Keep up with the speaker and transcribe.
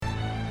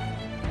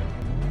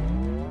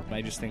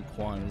I just think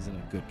Quan isn't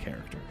a good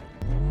character.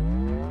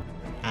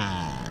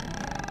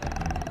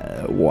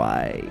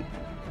 Why?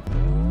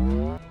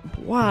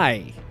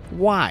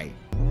 Why?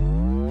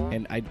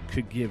 And I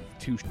could give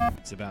two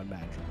shits about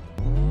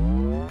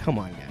Madrigal. Come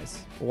on,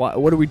 guys. What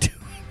are we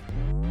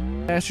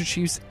doing? Master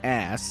Chief's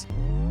ass.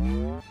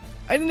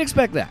 I didn't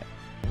expect that.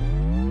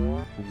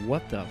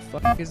 What the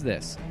fuck is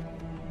this?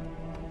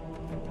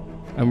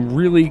 I'm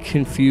really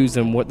confused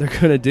on what they're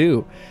gonna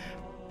do.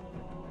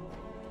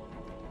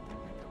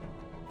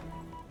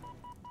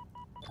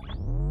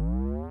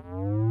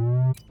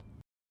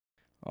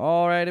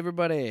 All right,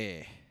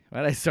 everybody.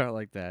 Why'd I start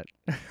like that?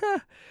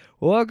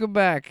 Welcome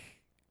back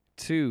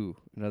to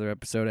another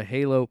episode of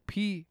Halo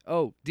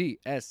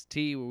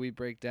PODST, where we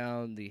break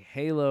down the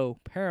Halo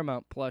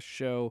Paramount Plus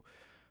show.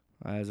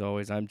 As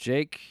always, I'm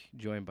Jake,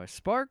 joined by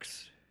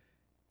Sparks.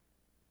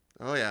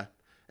 Oh, yeah.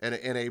 And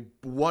a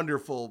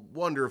wonderful,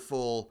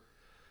 wonderful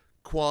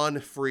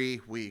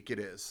Quan-free week it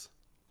is.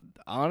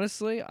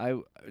 Honestly,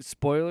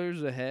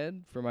 spoilers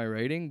ahead for my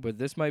rating, but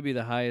this might be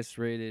the highest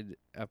rated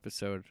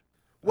episode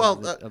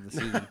of the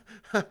season.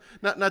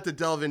 not to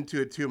delve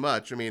into it too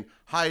much. I mean,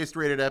 highest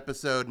rated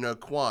episode, no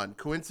Quan.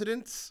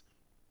 Coincidence?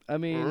 I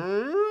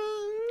mean,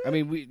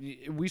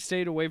 we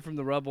stayed away from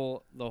the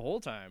rubble the whole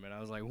time, and I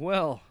was like,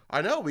 well.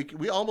 I know.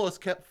 We almost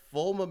kept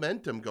full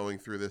momentum going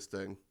through this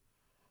thing.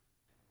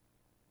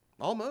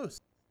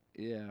 Almost.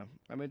 Yeah,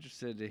 I'm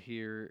interested to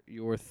hear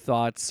your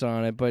thoughts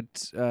on it,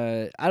 but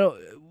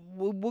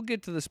we'll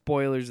get to the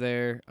spoilers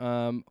there.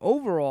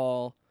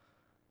 Overall,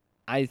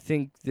 I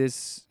think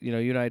this, you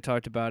and I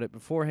talked about it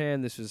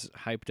beforehand. This was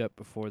hyped up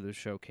before the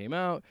show came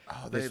out.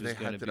 Oh, they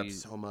hyped it up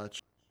so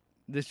much.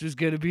 This was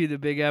going to be the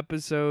big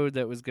episode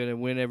that was going to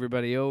win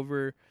everybody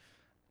over.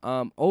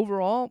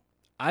 Overall,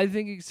 I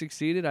think it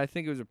succeeded. I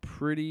think it was a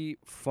pretty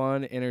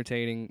fun,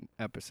 entertaining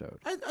episode.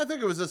 I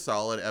think it was a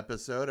solid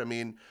episode. I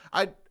mean,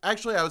 I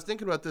was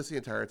thinking about this the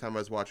entire time I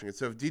was watching it.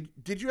 So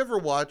did you ever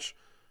watch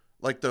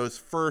like those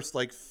first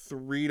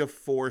 3 to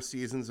 4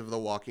 seasons of The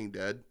Walking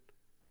Dead?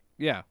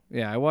 Yeah,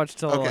 I watched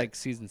till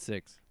season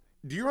 6.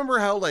 Do you remember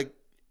how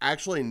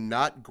actually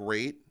not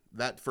great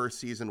that first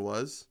season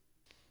was?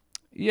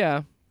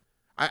 Yeah.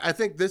 I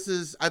think this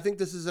is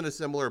in a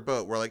similar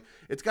boat where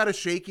it's got a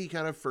shaky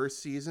kind of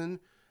first season.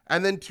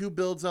 And then 2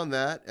 builds on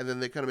that, and then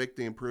they kind of make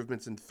the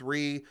improvements in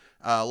 3.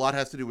 A lot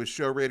has to do with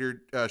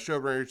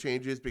showrunner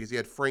changes because he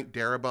had Frank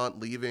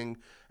Darabont leaving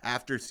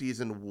after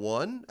season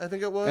 1, I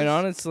think it was. And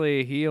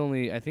honestly,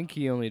 I think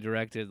he only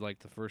directed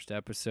the first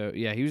episode.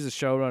 Yeah, he was a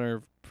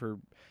showrunner for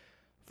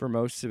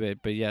most of it,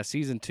 but yeah,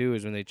 season 2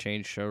 is when they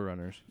changed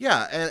showrunners.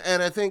 Yeah,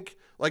 and I think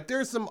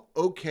there's some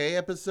okay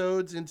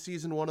episodes in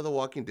season 1 of The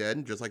Walking Dead,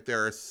 and just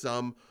there are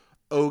some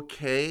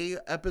okay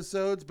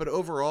episodes, but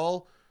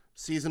overall,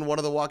 season 1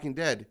 of The Walking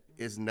Dead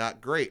is not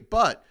great,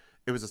 but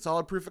it was a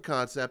solid proof of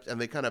concept, and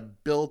they kind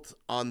of built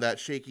on that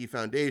shaky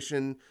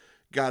foundation,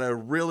 got a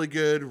really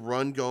good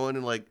run going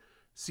in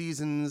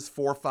seasons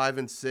 4, 5,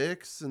 and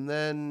 6, and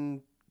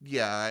then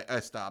I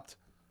stopped.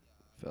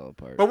 Fell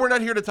apart. But we're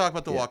not here to talk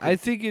about The Walking Dead. I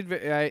think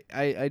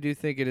I do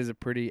think it is a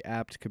pretty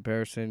apt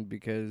comparison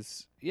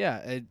because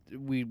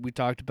we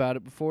talked about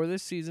it before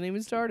this season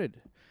even started,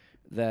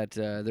 that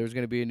there was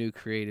going to be a new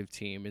creative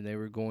team, and they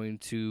were going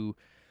to,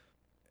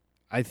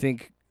 I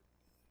think,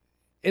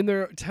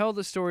 tell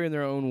the story in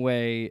their own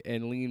way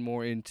and lean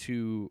more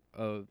into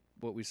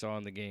what we saw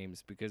in the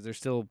games, because they're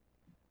still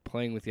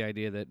playing with the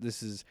idea that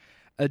this is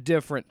a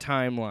different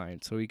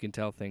timeline, so we can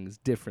tell things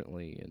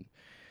differently, and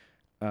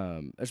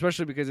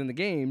especially because in the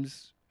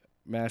games,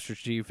 Master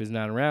Chief is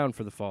not around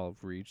for the fall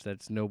of Reach.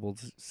 That's Noble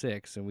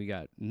 6, and we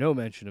got no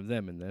mention of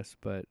them in this.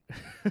 But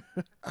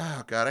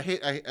oh god,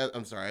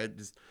 I'm sorry.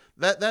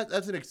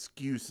 That's an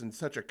excuse and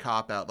such a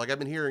cop out. I've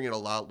been hearing it a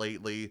lot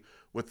lately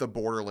with the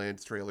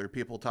Borderlands trailer.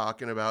 People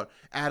talking about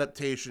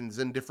adaptations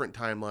and different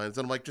timelines, and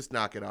I'm like, just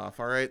knock it off.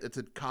 All right, it's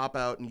a cop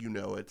out, and you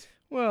know it.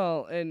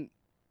 Well, and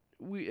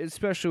we,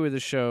 especially with the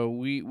show,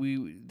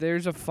 we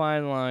there's a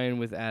fine line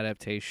with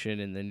adaptation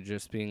and then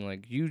just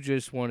being you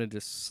just wanted to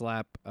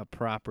slap a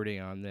property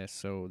on this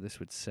so this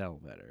would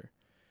sell better.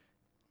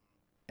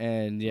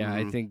 And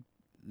I think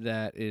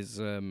that is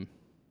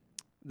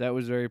that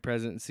was very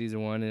present in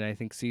season 1, and I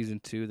think season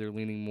 2 they're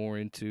leaning more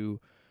into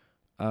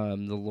the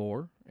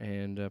lore,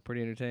 and a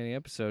pretty entertaining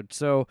episode.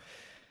 So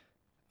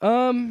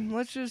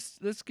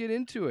let's get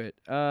into it.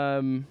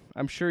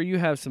 I'm sure you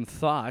have some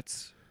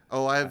thoughts.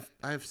 Oh, I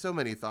have so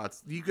many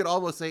thoughts. You could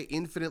almost say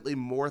infinitely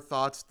more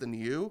thoughts than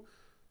you,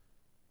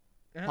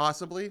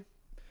 possibly.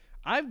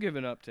 I've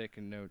given up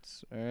taking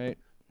notes, all right?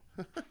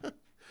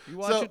 You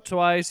watch it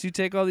twice, you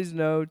take all these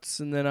notes,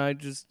 and then I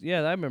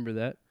remember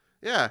that.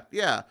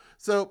 Yeah.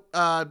 So,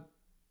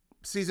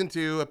 season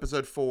 2,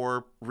 episode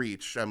 4,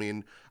 Reach. I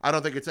mean, I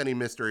don't think it's any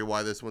mystery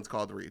why this one's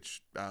called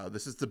Reach.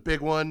 This is the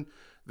big one.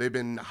 They've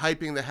been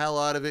hyping the hell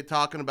out of it,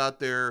 talking about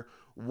their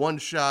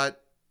one-shot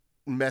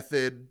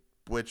method,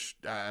 which,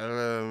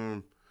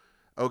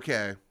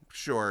 okay,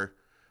 sure.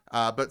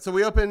 But so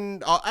we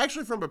open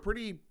actually from a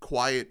pretty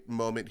quiet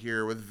moment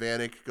here with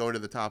Vanek going to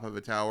the top of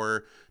a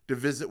tower to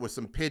visit with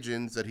some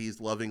pigeons that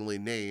he's lovingly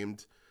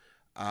named.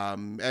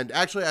 And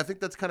actually, I think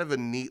that's kind of a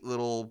neat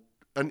little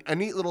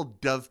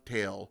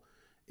dovetail,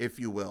 if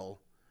you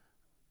will.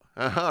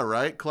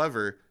 Right?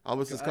 Clever.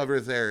 Almost as clever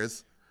as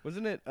theirs.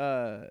 Wasn't it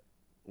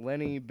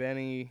Lenny,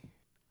 Benny?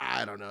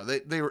 I don't know.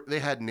 They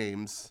had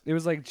names. It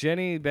was like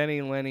Jenny,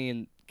 Benny, Lenny,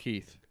 and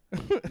Keith.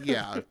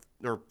 Yeah,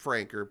 or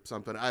Frank or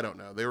something. I don't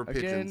know. They were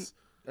pigeons.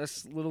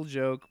 Again, a little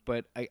joke,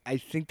 but I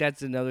think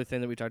that's another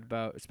thing that we talked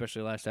about,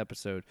 especially last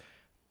episode.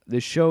 The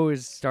show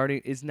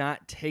is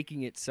not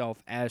taking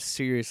itself as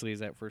seriously as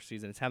that first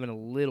season. It's having a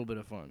little bit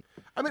of fun.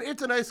 I mean,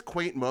 it's a nice,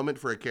 quaint moment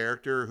for a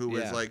character who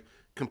was like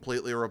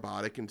completely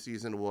robotic in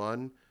season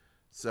 1.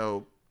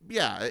 So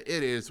yeah, it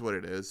is what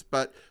it is.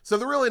 But so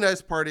the really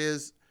nice part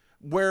is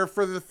where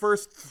for the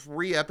first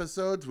 3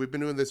 episodes, we've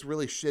been doing this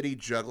really shitty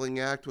juggling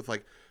act with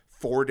like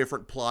 4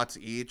 different plots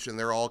each, and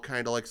they're all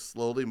kind of like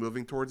slowly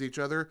moving towards each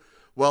other.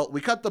 Well,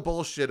 we cut the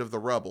bullshit of the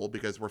rubble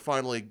because we're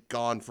finally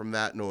gone from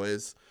that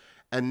noise.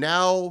 And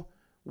now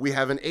we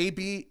have an A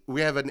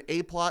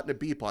plot and a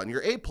B plot. In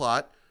your A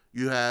plot,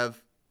 you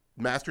have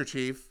Master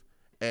Chief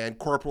and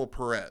Corporal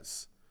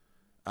Perez,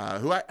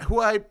 who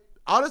I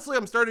honestly,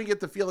 I'm starting to get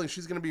the feeling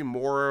she's going to be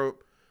more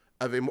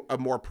of a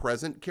more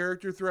present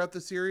character throughout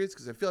the series,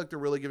 because I feel like they're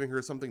really giving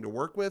her something to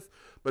work with.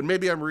 But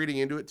maybe I'm reading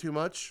into it too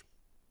much.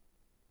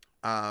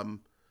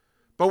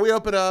 But we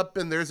open up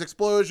and there's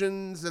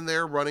explosions and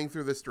they're running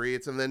through the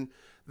streets, and then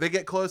they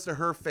get close to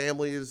her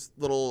family's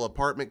little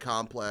apartment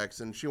complex,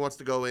 and she wants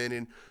to go in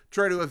and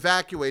try to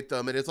evacuate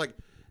them. And it's like,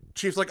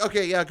 Chief's like,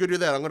 okay, yeah, go do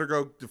that. I'm going to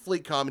go to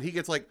FleetCom. And he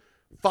gets like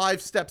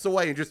 5 steps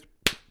away and just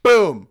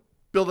boom,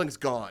 building's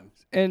gone.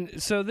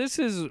 And so this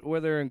is where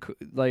they're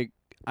like,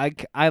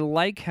 I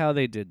like how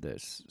they did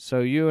this.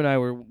 So you and I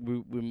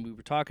when we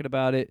were talking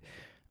about it,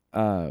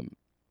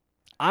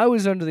 I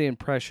was under the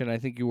impression, I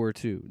think you were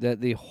too,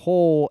 that the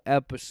whole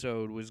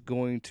episode was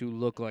going to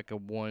look like a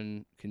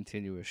one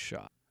continuous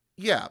shot.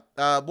 Yeah.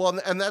 Well,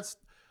 and that's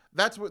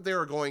what they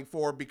were going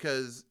for,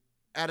 because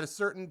at a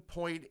certain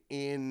point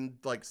in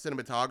like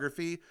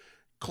cinematography,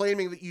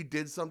 claiming that you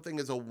did something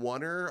as a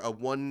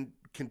one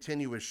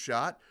continuous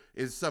shot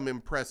is some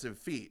impressive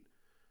feat.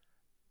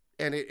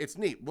 And it's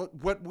neat.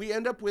 What we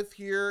end up with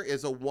here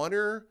is a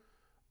oneer,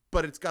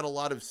 but it's got a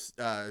lot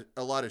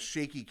of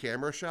shaky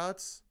camera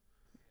shots.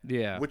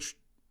 Yeah. Which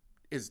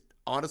is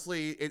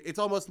honestly, it's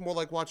almost more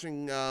like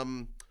watching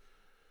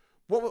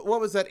what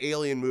was that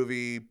alien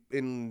movie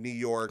in New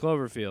York?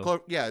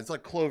 Cloverfield. Yeah, it's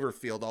like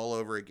Cloverfield all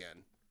over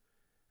again.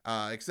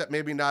 Except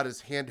maybe not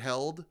as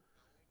handheld.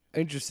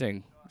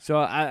 Interesting. So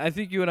I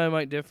think you and I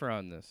might differ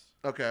on this.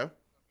 Okay.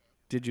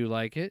 Did you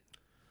like it?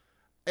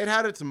 It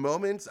had its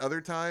moments.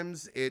 Other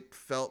times it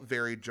felt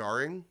very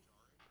jarring.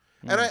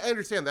 And I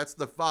understand that's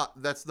the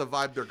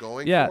vibe they're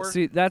going for. Yeah,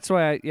 see, that's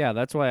why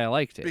I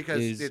liked it.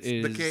 Because it's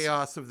the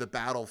chaos of the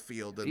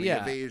battlefield and the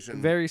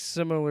evasion. Very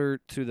similar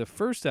to the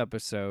first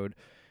episode.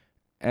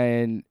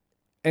 And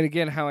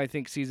again, how I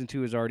think season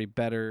 2 is already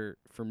better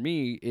for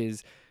me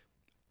is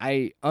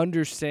I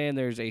understand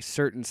there's a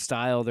certain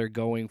style they're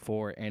going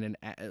for and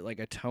like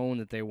a tone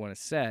that they want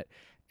to set.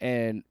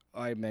 And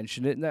I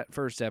mentioned it in that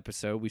first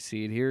episode. We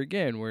see it here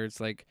again, where it's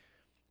like,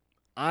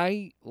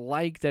 I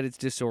like that it's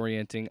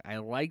disorienting. I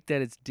like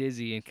that it's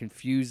dizzy and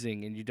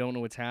confusing and you don't know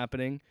what's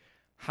happening.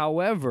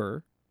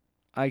 However,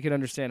 I can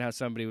understand how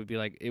somebody would be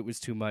like, it was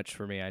too much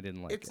for me. I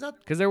didn't like it. It's not,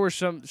 because there were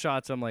some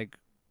shots I'm like,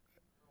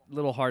 a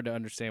little hard to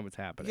understand what's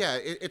happening. Yeah,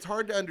 it's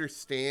hard to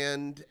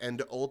understand,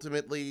 and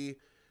ultimately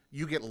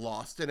you get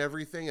lost in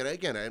everything. And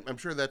again, I'm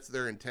sure that's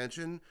their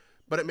intention,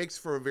 but it makes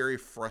for a very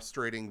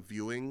frustrating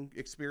viewing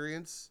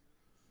experience.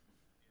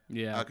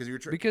 Yeah, because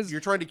you're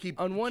trying to keep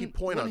point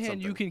on hand,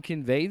 something. You can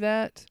convey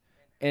that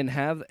and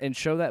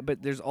show that,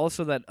 but there's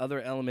also that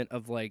other element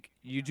of like,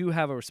 you do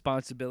have a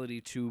responsibility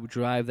to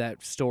drive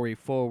that story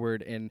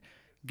forward and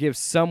give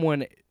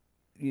someone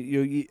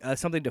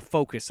something to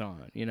focus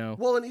on, you know?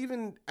 Well, and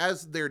even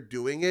as they're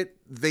doing it,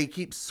 they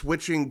keep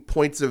switching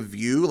points of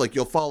view. Like,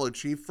 you'll follow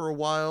Chief for a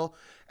while,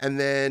 and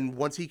then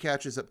once he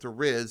catches up to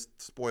Riz,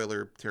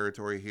 spoiler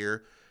territory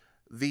here,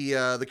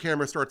 the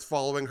camera starts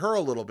following her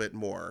a little bit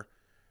more.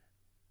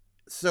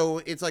 So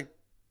it's like,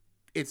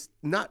 it's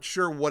not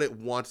sure what it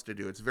wants to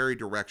do. It's very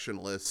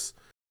directionless.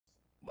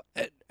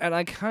 And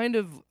I kind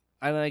of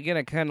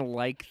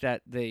like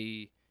that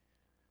they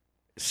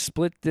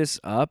split this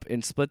up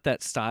and split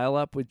that style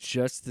up with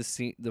just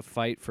the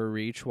fight for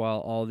Reach, while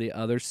all the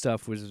other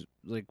stuff was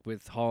like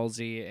with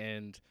Halsey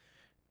and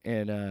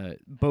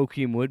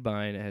Bokeem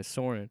Woodbine as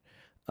Soren.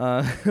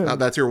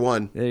 That's your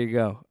one. There you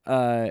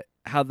go.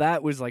 How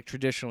that was like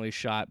traditionally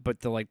shot, but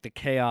the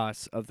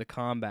chaos of the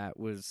combat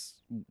was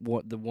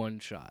the one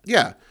shot.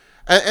 Yeah,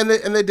 and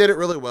they did it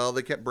really well.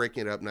 They kept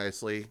breaking it up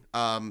nicely.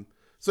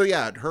 So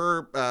yeah,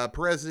 her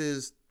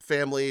Perez's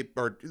family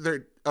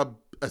they're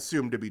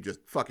assumed to be just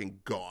fucking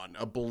gone,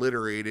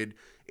 obliterated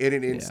in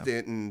an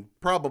instant, and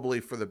probably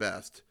for the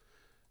best,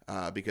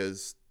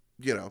 because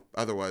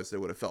otherwise they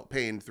would have felt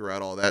pain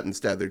throughout all that.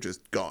 Instead, they're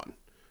just gone.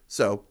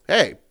 So,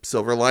 hey,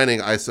 silver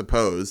lining, I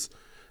suppose.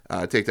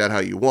 Take that how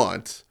you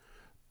want.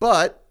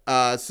 But,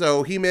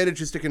 so he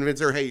manages to convince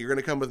her, hey, you're going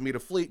to come with me to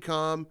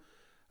FleetCom.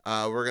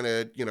 We're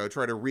going to,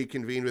 try to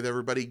reconvene with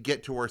everybody,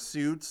 get to our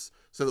suits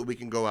so that we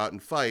can go out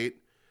and fight.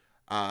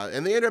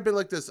 And they end up in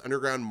like this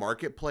underground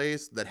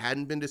marketplace that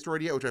hadn't been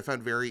destroyed yet, which I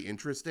found very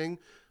interesting.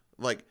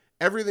 Like,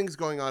 everything's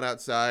going on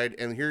outside,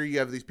 and here you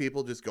have these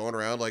people just going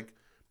around. Like,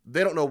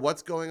 they don't know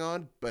what's going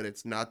on, but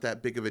it's not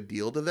that big of a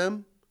deal to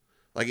them.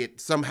 Like,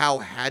 it somehow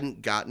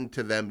hadn't gotten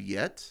to them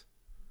yet.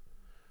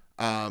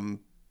 And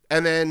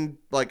then,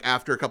 like,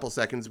 after a couple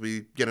seconds,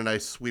 we get a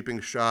nice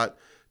sweeping shot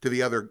to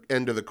the other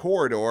end of the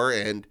corridor,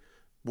 and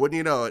wouldn't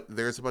you know it,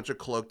 there's a bunch of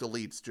cloaked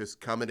elites just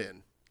coming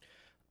in.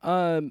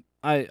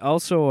 I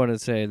also want to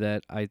say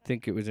that I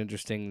think it was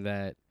interesting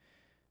that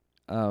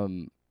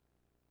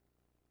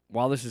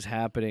while this is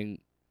happening,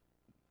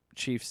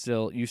 Chief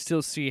you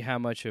still see how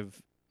much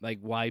of like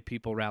why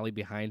people rally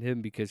behind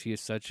him, because he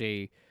is such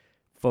a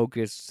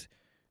focused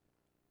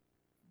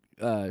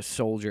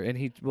soldier, and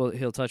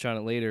he'll touch on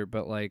it later,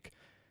 but like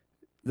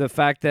the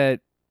fact that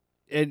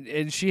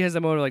and she has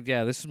a moment like,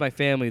 yeah, this is my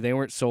family, they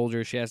weren't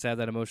soldiers. She has to have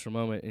that emotional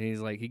moment, and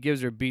he's like, he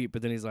gives her a beat,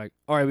 but then he's like,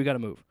 all right, we gotta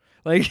move.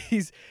 Like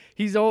he's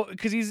old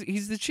because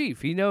he's the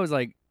chief. He knows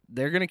like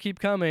they're gonna keep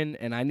coming,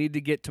 and I need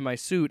to get to my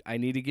suit. I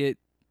need to get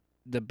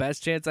the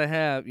best chance I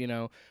have.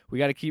 We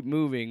got to keep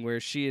moving. Where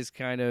she is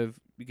kind of,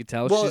 you could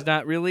tell she's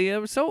not really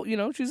she's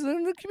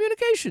in the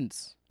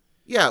communications.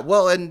 Yeah,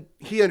 well, and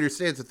he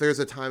understands that there's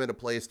a time and a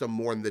place to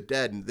mourn the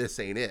dead, and this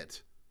ain't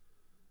it.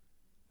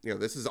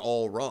 This is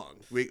all wrong.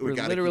 We're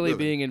gotta literally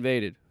being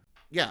invaded.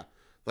 Yeah,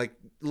 like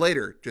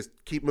later, just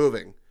keep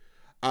moving.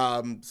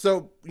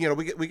 So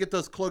we get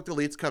those cloaked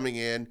elites coming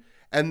in,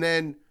 and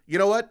then you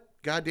know what?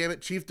 God damn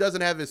it, Chief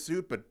doesn't have his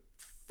suit, but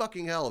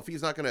fucking hell, if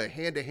he's not gonna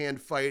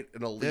hand-to-hand fight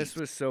an elite. This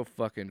was so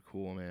fucking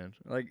cool, man.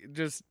 Like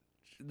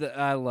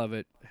I love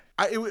it.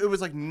 It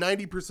was like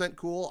 90%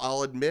 cool,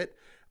 I'll admit.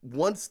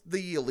 Once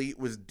the elite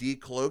was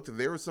decloaked,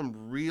 there was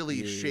some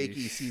really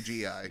shaky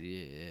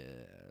CGI.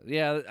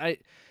 Yeah.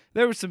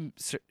 There was some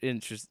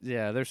interest.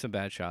 Yeah, there's some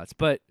bad shots,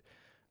 but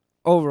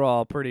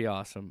overall, pretty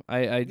awesome.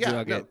 I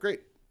dug it.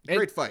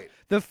 Great fight.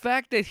 The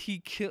fact that he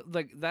killed,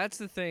 like, that's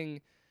the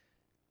thing.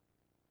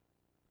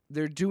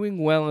 They're doing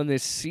well in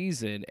this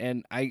season,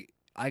 and I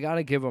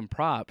gotta give them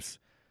props.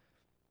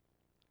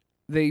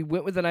 They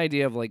went with an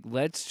idea of like,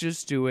 let's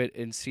just do it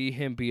and see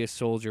him be a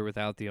soldier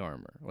without the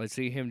armor. Let's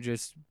see him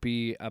just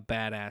be a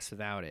badass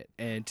without it,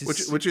 and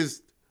which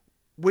is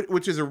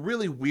a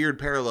really weird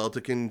parallel to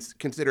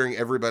considering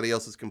everybody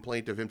else's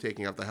complaint of him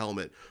taking off the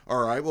helmet.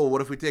 All right, well,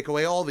 what if we take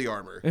away all the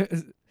armor?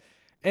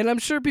 And I'm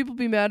sure people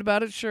be mad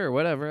about it. Sure,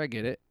 whatever, I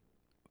get it.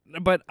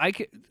 But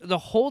the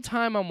whole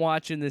time I'm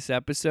watching this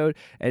episode,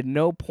 at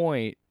no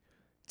point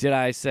did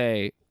I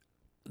say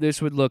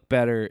this would look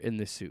better in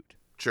the suit.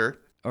 Sure.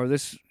 Or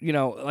this,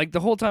 like the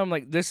whole time,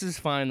 like, this is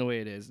fine the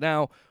way it is.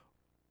 Now,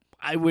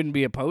 I wouldn't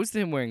be opposed to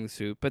him wearing the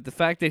suit, but the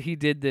fact that he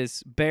did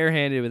this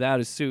barehanded without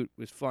his suit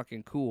was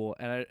fucking cool.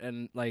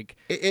 And like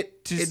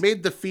it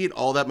made the feat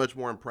all that much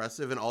more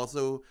impressive, and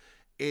also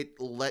it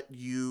let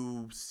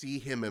you see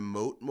him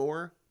emote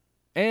more.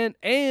 And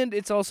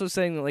it's also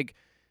saying that like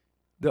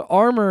the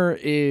armor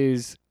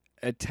is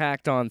a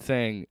tacked on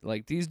thing.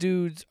 Like, these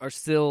dudes are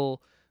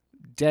still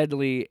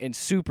deadly and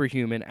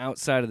superhuman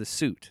outside of the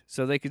suit,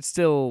 so they could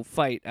still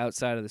fight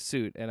outside of the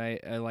suit, and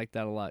I like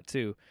that a lot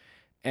too.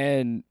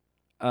 And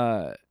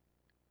I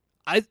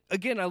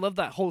love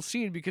that whole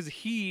scene because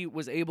he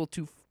was able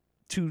to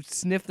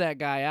sniff that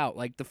guy out.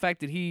 Like, the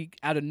fact that he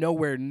out of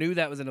nowhere knew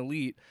that was an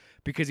elite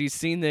because he's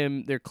seen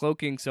them, they're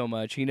cloaking so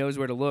much, he knows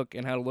where to look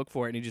and how to look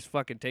for it, and he just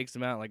fucking takes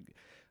them out. Like,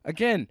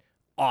 again,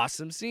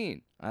 awesome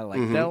scene. I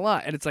like that a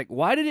lot. And it's like,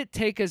 why did it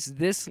take us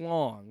this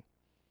long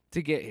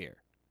to get here?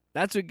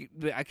 That's what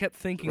I kept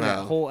thinking that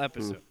whole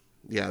episode.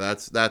 Yeah,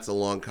 that's a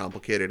long,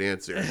 complicated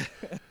answer.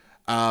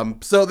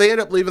 So they end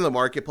up leaving the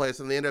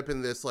marketplace, and they end up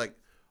in this like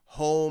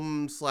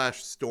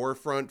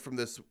home/storefront from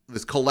this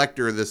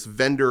collector, this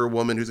vendor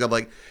woman who's got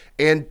like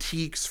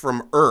antiques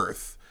from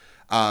Earth.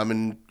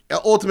 And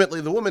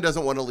ultimately the woman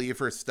doesn't want to leave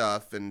her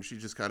stuff, and she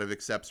just kind of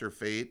accepts her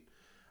fate.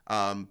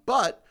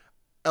 But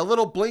a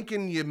little blink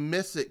and you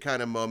miss it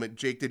kind of moment.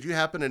 Jake, did you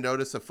happen to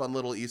notice a fun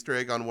little Easter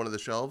egg on one of the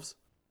shelves?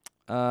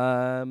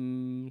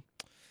 No,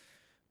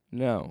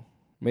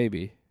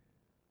 maybe.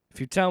 If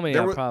you tell me,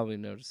 I'll probably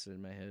notice it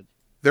in my head.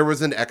 There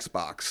was an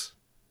Xbox,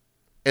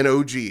 an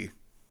OG.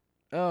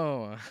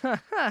 Oh,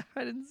 I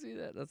didn't see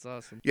that. That's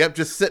awesome. Yep,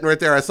 just sitting right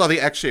there. I saw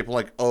the X shape. I'm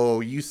like, oh,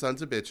 you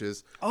sons of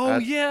bitches. Oh,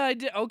 yeah, I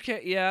did.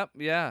 Okay,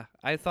 yeah.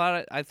 I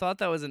thought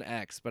that was an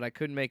X, but I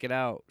couldn't make it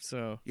out.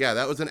 So yeah,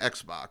 that was an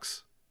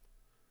Xbox.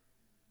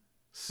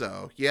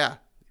 So yeah,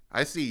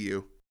 I see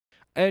you.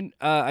 And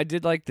I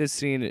did like this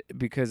scene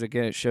because,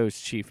 again, it shows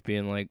Chief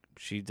being like,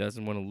 she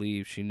doesn't want to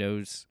leave. She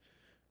knows,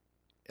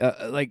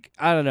 like,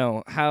 I don't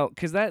know how,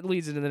 because that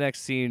leads into the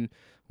next scene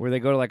where they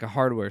go to like a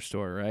hardware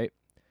store, right?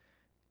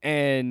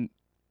 And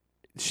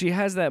she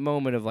has that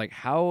moment of like,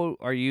 how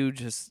are you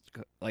just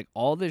like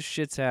all this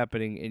shit's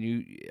happening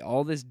and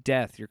all this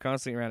death, you're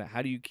constantly around it.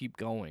 How do you keep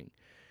going?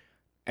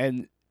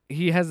 And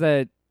he has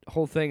that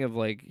whole thing of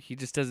like, he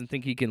just doesn't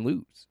think he can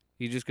lose.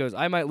 He just goes,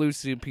 I might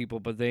lose to people,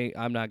 but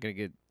I'm not gonna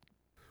get.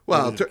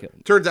 Well,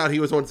 turns out he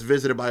was once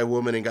visited by a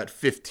woman and got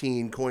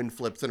 15 coin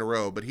flips in a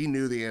row, but he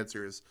knew the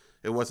answers.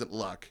 It wasn't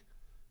luck.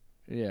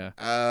 Yeah.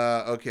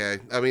 Okay.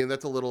 I mean,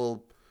 that's a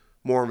little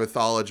more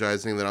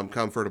mythologizing than I'm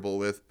comfortable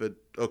with, but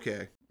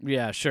okay.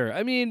 Yeah, sure.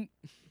 I mean,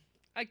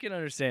 I can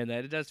understand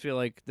that. It does feel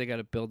like they got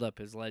to build up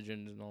his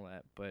legend and all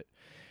that, but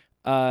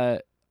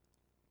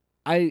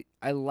I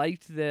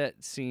liked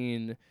that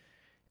scene,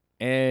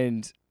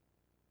 and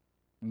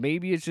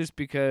maybe it's just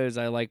because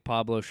I like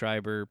Pablo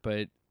Schreiber,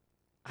 but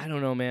I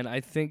don't know, man.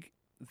 I think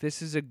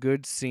this is a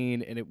good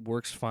scene, and it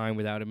works fine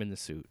without him in the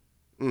suit.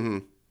 Mm-hmm.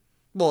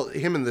 Well,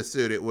 him in the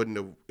suit, it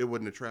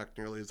wouldn't attract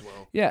nearly as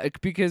well. Yeah,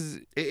 because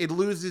it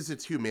loses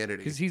its humanity.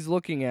 Because he's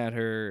looking at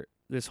her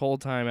this whole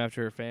time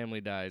after her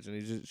family dies,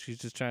 and she's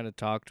just trying to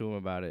talk to him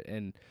about it,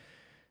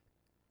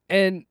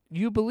 and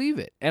you believe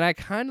it. And I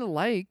kind of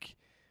like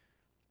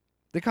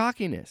the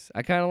cockiness.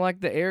 I kind of like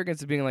the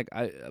arrogance of being like,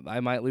 I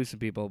might lose some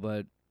people,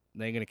 but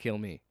they ain't gonna kill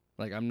me.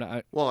 Like I'm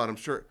not. Well, and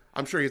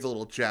I'm sure he's a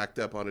little jacked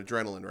up on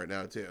adrenaline right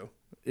now too.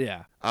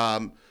 Yeah.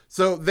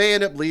 So they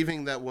end up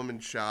leaving that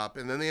woman's shop,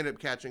 and then they end up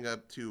catching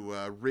up to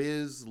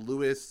Riz,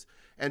 Lewis,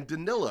 and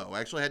Danilo.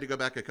 I actually had to go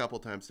back a couple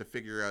times to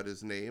figure out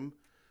his name,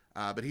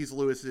 but he's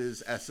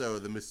Lewis's SO,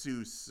 the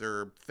masseuse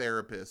or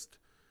therapist,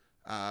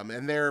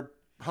 and they're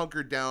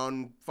hunkered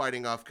down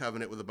fighting off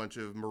Covenant with a bunch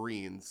of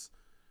Marines.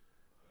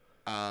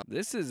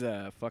 This is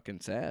fucking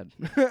sad.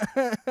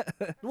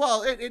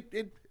 Well,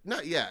 it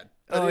not yet.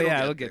 Oh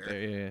yeah, we'll get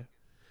there.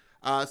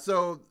 Yeah.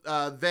 So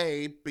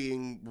they,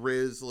 being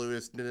Riz,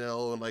 Lewis,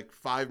 Danilo, and like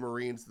 5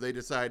 Marines, they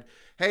decide,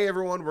 hey,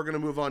 everyone, we're going to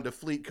move on to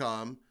Fleet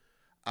Comm.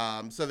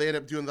 So they end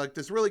up doing like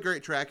this really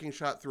great tracking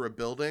shot through a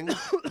building.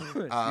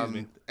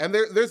 And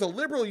there's a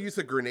liberal use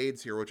of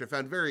grenades here, which I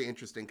found very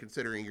interesting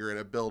considering you're in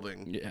a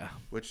building. Yeah.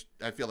 Which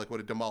I feel like would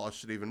have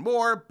demolished it even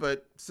more,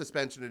 but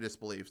suspension of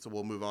disbelief. So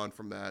we'll move on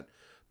from that.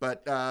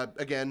 But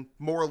again,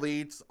 more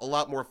elites, a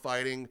lot more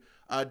fighting.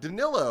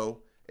 Danilo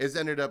has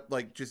ended up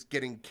like just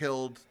getting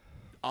killed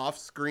off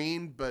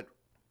screen, but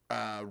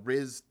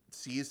Riz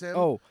sees him.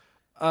 Oh,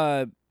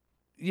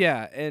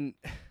 yeah, and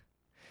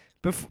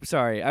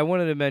sorry, I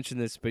wanted to mention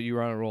this, but you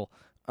were on a roll.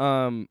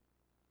 When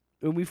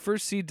we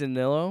first see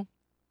Danilo,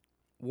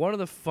 one of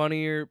the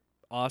funnier,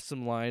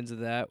 awesome lines of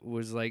that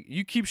was like,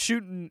 "You keep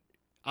shooting,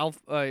 I'll."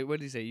 What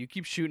did he say? You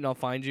keep shooting, I'll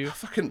find you.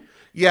 Fucking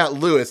yeah,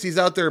 Lewis. He's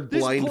out there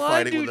blind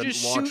fighting dude with a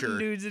just launcher. Shooting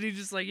dudes, and he's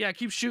just like, "Yeah,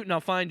 keep shooting,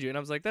 I'll find you." And I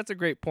was like, "That's a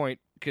great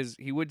point." Because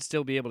he would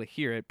still be able to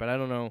hear it, but I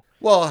don't know.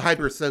 Well,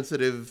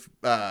 hypersensitive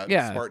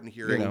Spartan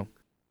hearing. You know,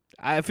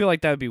 I feel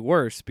like that would be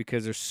worse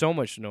because there's so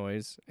much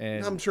noise,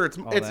 and I'm sure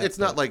it's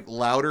not like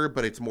louder,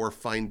 but it's more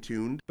fine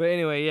tuned. But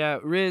anyway, yeah,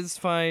 Riz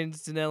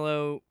finds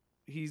Danilo.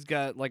 He's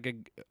got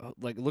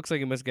looks like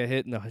he must get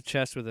hit in the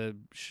chest with a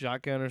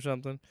shotgun or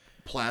something.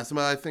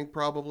 Plasma, I think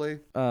probably.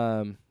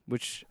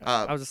 Which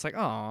I was just like,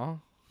 aw.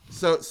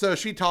 So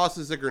she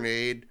tosses a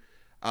grenade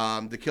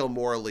to kill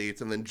more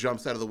elites, and then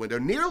jumps out of the window,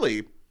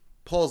 nearly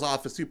pulls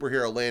off a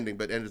superhero landing,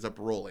 but ends up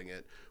rolling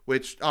it,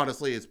 which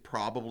honestly is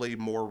probably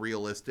more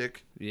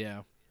realistic.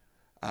 Yeah.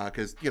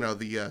 Because, the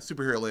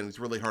superhero landing is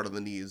really hard on the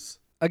knees.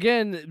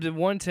 Again, the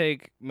one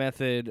take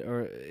method,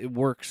 it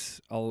works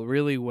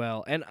really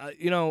well. And,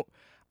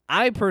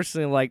 I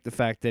personally like the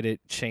fact that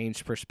it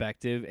changed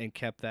perspective and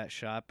kept that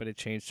shot, but it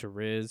changed to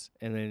Riz,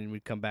 and then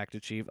we'd come back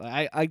to Chief.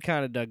 I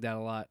kind of dug that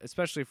a lot,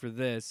 especially for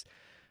this.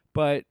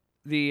 But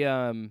the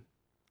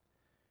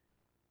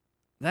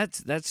that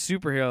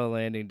superhero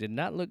landing did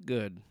not look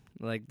good.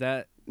 Like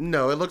that.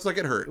 No, it looks like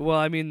it hurt. Well,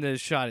 I mean, the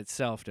shot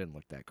itself didn't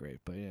look that great,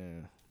 but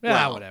yeah.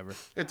 Well, whatever.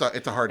 It's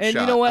a hard shot. And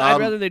you know what? I'd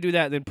rather they do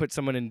that than put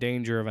someone in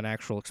danger of an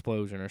actual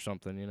explosion or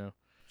something,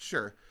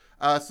 Sure.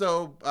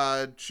 So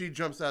she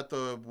jumps out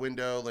the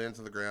window, lands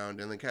on the ground,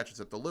 and then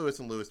catches up to Lewis,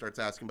 and Lewis starts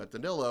asking about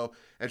Danilo,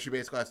 and she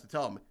basically has to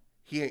tell him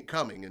he ain't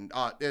coming, and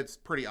it's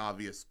pretty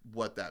obvious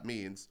what that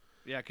means.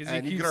 Yeah,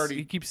 because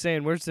he keeps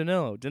saying, "Where's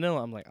Danilo?" Danilo,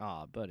 I'm like,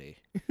 buddy.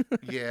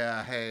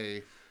 Yeah,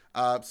 hey.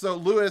 So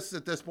Lewis,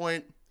 at this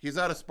point, he's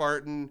out of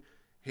Spartan.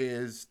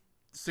 His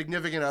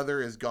significant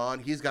other is gone.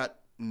 He's got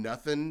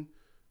nothing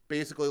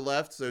basically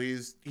left, so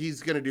he's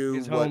gonna do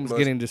his home's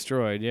getting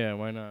destroyed. Yeah,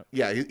 why not?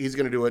 Yeah, he's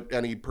gonna do what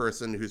any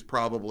person who's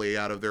probably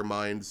out of their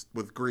minds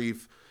with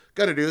grief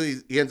gotta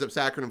do. He ends up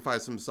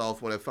sacrificing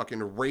himself when a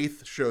fucking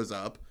wraith shows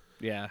up.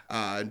 Yeah,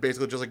 and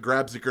basically just like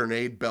grabs a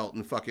grenade belt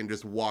and fucking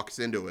just walks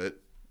into it.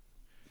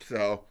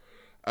 So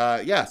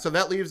so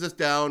that leaves us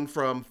down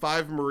from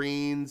 5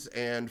 Marines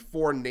and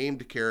 4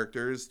 named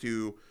characters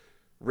to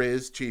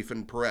Riz, Chief,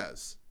 and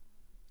Perez,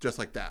 just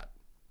like that.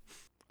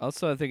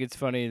 Also, I think it's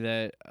funny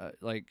that,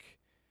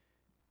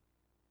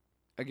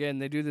 again,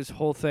 they do this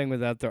whole thing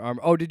without their armor.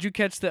 Oh, did you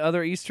catch the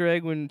other Easter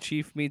egg when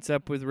Chief meets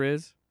up with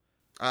Riz?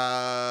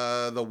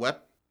 The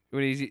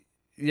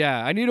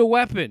Yeah, I need a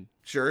weapon.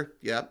 Sure.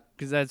 Yeah.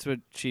 Because that's what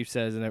Chief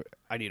says, and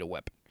I need a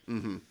weapon.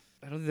 Mm-hmm.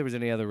 I don't think there was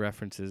any other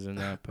references in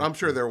that. But, I'm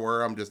sure there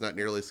were. I'm just not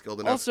nearly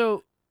skilled enough.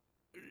 Also,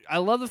 I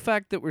love the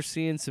fact that we're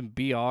seeing some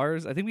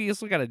BRs. I think we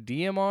also got a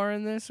DMR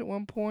in this at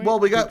one point. Well,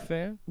 we Big got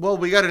fan.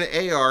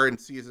 an AR in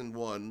season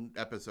 1,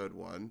 episode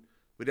 1.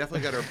 We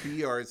definitely got our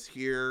BRs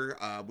here.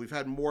 We've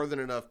had more than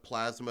enough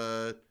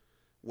plasma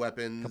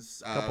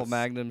weapons. A couple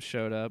magnums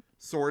showed up.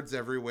 Swords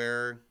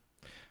everywhere.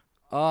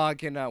 Oh, I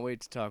cannot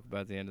wait to talk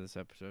about the end of this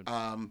episode.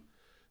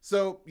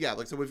 So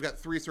we've got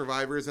 3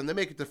 survivors, and they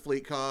make it to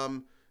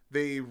FleetCom.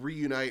 They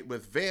reunite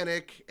with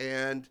Vanek,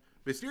 and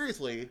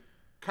mysteriously,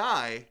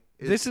 Kai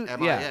is MIA.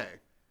 Yeah.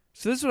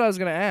 So this is what I was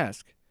going to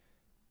ask.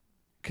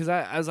 Because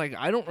I was like,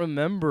 I don't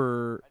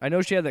remember. I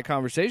know she had that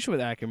conversation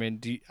with Ackerman.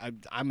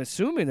 I'm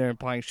assuming they're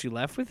implying she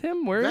left with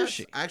him. Where is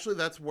she? Actually,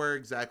 that's where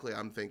exactly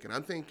I'm thinking.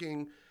 I'm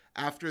thinking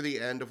after the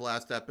end of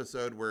last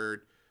episode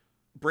where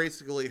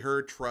basically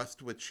her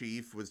trust with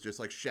Chief was just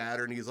like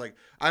shattered, and he's like,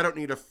 I don't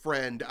need a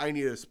friend, I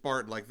need a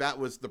Spartan. Like, that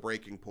was the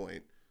breaking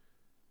point.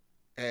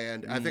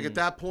 And I think at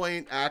that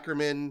point,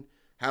 Ackerman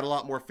had a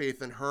lot more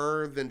faith in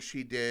her than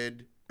he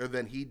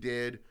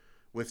did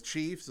with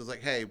Chief. So it's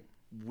like, hey,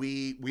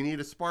 we need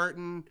a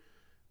Spartan,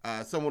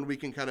 someone we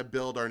can kind of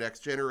build our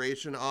next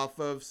generation off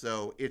of,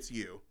 so it's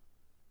you.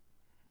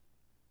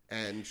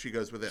 And she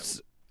goes with him.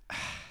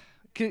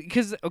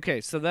 Because,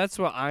 okay, so that's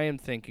what I am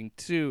thinking,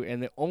 too.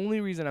 And the only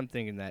reason I'm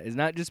thinking that is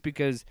not just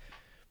because...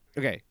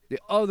 Okay, the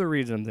other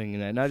reason I'm thinking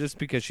that, not just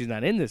because she's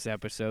not in this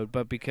episode,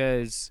 but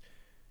because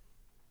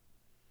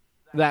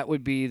that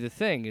would be the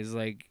thing, is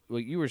like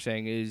what you were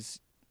saying, is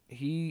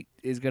he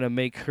is going to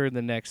make her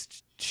the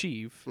next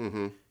chief,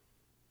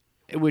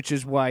 which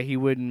is why he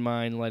wouldn't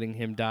mind letting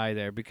him die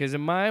there. Because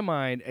in my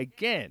mind,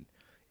 again,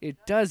 it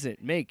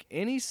doesn't make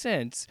any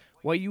sense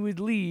why you would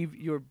leave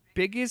your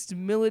biggest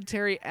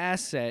military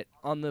asset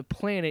on the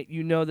planet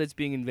you know that's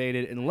being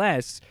invaded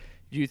unless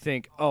you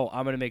think, oh,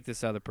 I'm going to make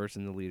this other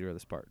person the leader of the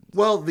Spartans.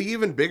 Well, the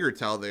even bigger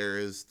tell there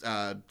is,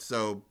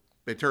 so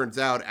it turns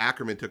out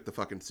Ackerman took the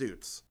fucking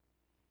suits.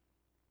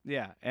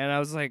 Yeah, and I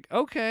was like,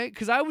 okay,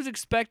 because I was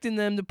expecting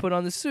them to put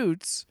on the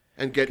suits.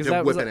 And get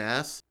to whipping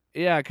ass?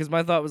 Yeah, because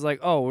my thought was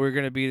like, oh, we're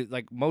going to be,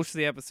 like, most of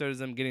the episode is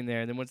them getting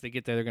there, and then once they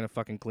get there, they're going to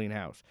fucking clean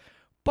house.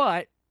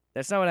 But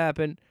that's not what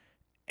happened,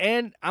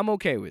 and I'm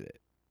okay with it.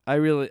 I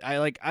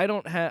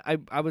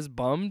was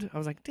bummed. I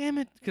was like, damn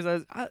it,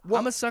 because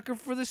I'm a sucker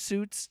for the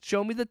suits.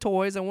 Show me the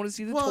toys. I want to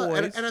see the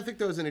toys. And I think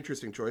that was an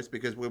interesting choice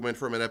because we went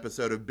from an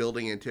episode of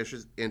building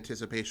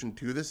anticipation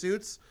to the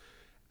suits.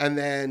 And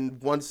then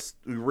once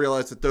we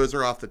realize that those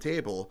are off the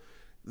table,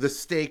 the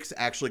stakes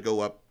actually go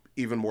up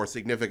even more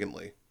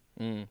significantly.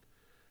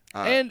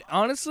 And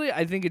honestly,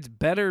 I think it's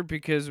better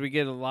because we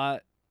get a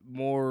lot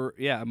more,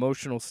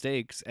 emotional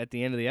stakes at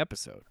the end of the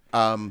episode.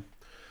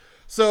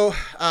 So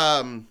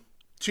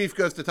Chief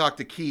goes to talk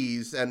to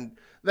Keyes, and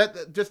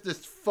that just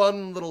this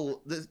fun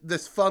little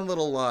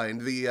line.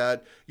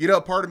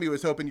 Part of me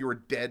was hoping you were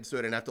dead so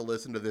I didn't have to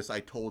listen to this. I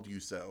told you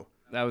so.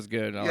 That was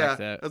good. I like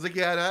that. I was like,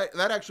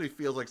 that actually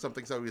feels like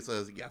something somebody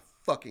says. Yeah,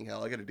 fucking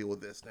hell, I got to deal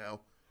with this now.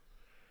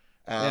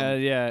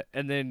 Yeah.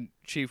 And then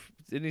Chief,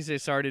 didn't he say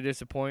sorry to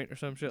disappoint or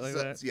some shit like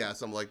that? Yeah,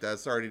 something like that.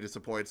 Sorry to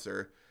disappoint,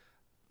 sir.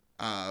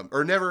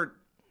 Or never.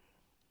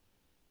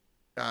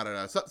 I don't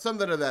know.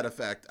 Something to that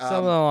effect.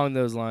 Something along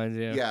those lines,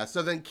 yeah. Yeah,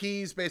 so then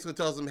Keyes basically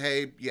tells him,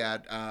 hey,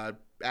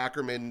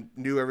 Ackerman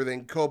knew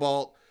everything.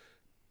 Cobalt,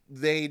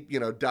 they,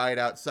 died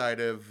outside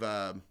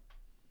of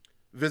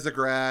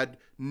Visegrad.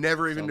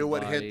 Never even knew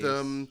what hit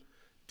them.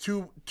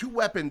 Two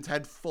weapons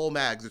had full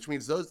mags, which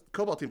means those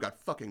Cobalt team got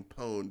fucking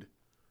pwned.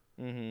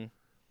 And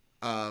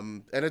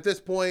at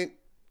this point,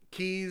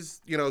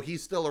 Keyes,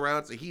 he's still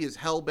around, so he is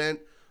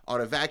hell-bent on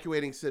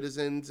evacuating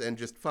citizens and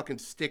just fucking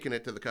sticking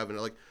it to the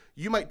Covenant. Like,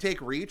 you might take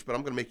Reach, but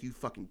I'm going to make you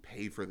fucking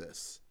pay for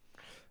this.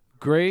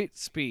 Great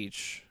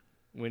speech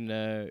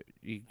when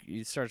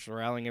he starts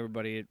rallying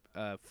everybody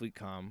at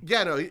FleetCom.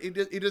 Yeah, no, he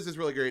does this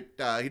really great.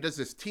 He does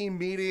this team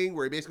meeting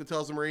where he basically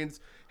tells the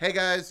Marines, hey,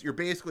 guys, you're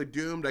basically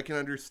doomed. I can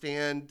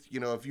understand,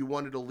 if you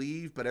wanted to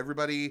leave, but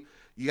everybody,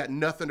 you got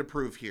nothing to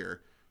prove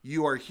here.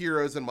 You are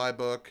heroes in my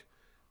book.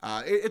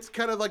 It's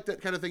kind of like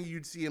that kind of thing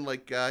you'd see in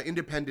like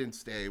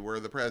Independence Day, where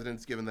the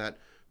president's given that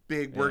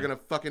big "we're gonna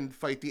fucking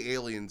fight the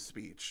aliens"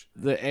 speech.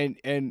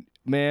 And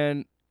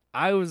man,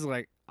 I was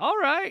like, all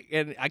right,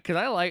 and because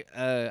I like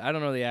I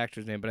don't know the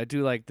actor's name, but I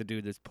do like the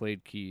dude that's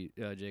played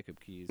Jacob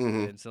Keyes,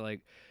 and so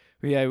like,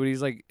 yeah, when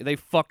he's like, they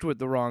fucked with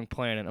the wrong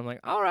planet. I'm like,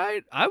 all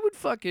right, I would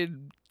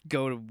fucking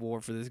go to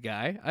war for this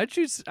guy. I'd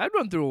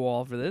run through a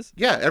wall for this.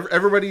 Yeah,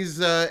 everybody's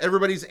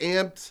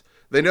amped.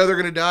 They know they're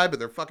gonna die, but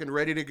they're fucking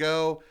ready to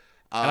go.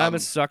 And I'm a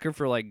sucker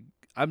for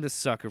I'm the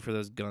sucker for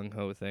those gung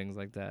ho things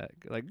like that.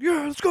 Like,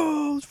 yeah, let's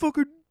go, let's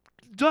fucking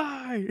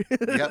die.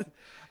 Yep.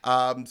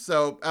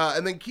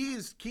 And then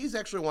Keyes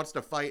actually wants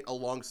to fight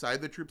alongside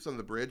the troops on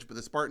the bridge, but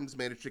the Spartans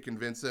managed to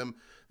convince him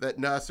that,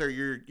 nah, sir,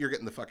 you're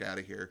getting the fuck out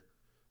of here.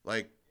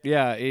 Like,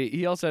 yeah,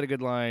 he also had a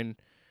good line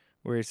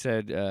where he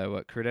said,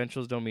 "What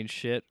credentials don't mean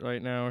shit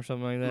right now," or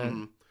something like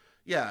that.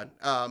 Yeah.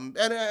 And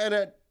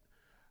it,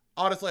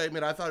 honestly, I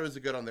mean, I thought it was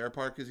a good on their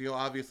part because,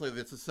 obviously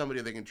this is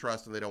somebody they can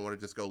trust and they don't want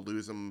to just go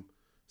lose them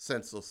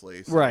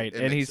senselessly. So Right, it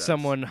and makes he's sense.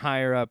 someone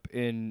higher up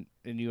in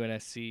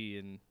UNSC,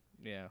 and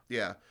yeah.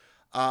 Yeah.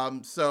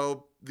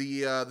 So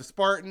the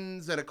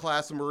Spartans and a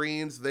class of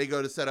Marines, they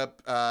go to set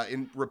up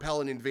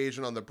repel an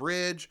invasion on the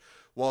bridge,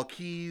 while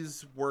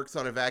Keyes works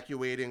on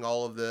evacuating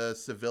all of the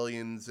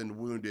civilians and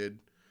wounded.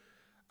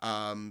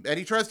 And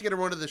he tries to get on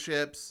one of the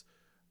ships,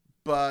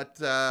 but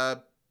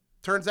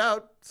turns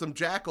out some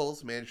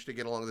jackals manage to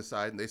get along the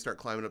side, and they start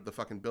climbing up the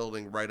fucking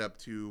building right up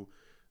to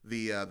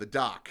the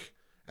dock,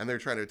 and they're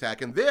trying to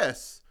attack. And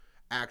this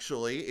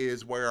actually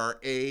is where our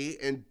A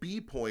and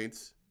B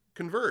points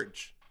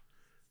converge.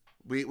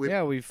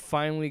 We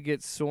finally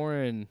get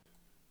Soren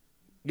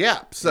Yeah.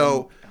 and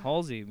So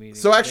Halsey meeting.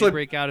 so They actually,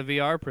 break out of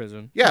VR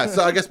prison. yeah.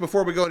 So I guess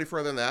before we go any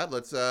further than that,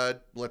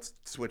 let's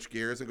switch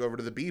gears and go over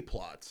to the B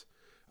plot,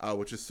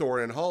 which is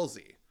Soren and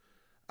Halsey.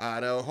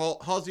 Now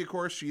Halsey, of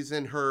course, she's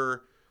in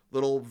her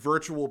little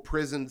virtual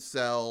prison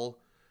cell,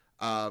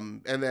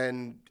 and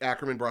then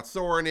Ackerman brought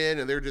Soren in,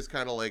 and they're just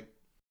kind of like,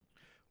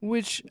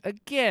 Which,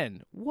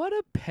 again, what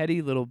a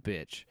petty little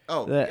bitch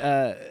oh that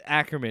yeah,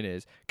 Ackerman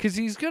is. Because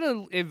he's going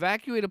to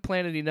evacuate a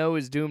planet he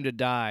knows is doomed to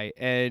die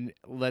and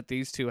let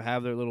these two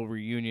have their little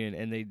reunion,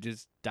 and they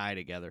just die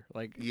together.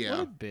 Like, what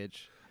yeah. a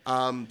bitch.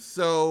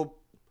 So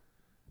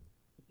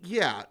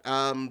yeah,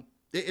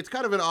 it's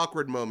kind of an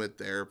awkward moment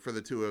there for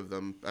the two of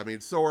them. I mean,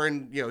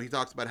 Soren, he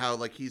talks about how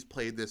like he's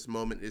played this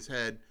moment in his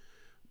head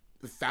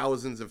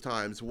thousands of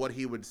times, what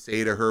he would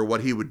say to her,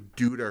 what he would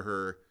do to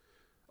her.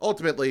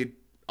 Ultimately,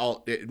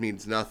 it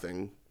means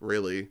nothing,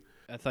 really.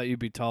 I thought you'd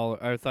be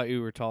taller. I thought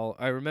you were tall.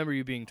 I remember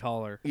you being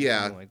taller. Or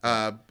Yeah. something like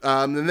that.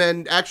 And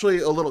then actually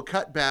a little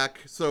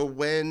cutback. So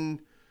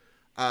when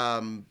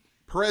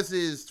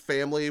Perez's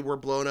family were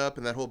blown up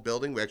in that whole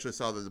building, we actually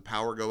saw that the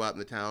power go out in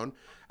the town.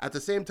 At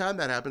the same time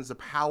that happens, the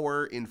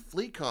power in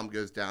Fleetcom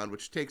goes down,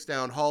 which takes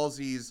down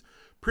Halsey's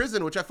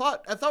prison, which I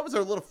thought was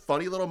a little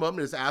funny little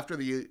moment. Is after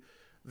the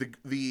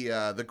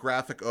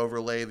graphic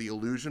overlay, the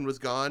illusion was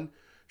gone.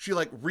 She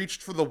like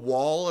reached for the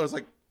wall. I was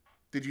like,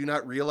 did you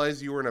not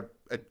realize you were in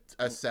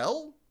a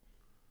cell?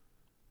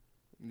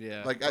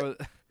 Yeah.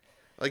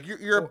 Like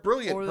you're a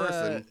brilliant or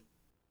person.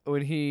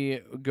 When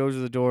he goes to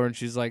the door and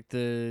she's like,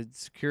 the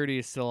security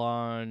is still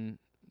on,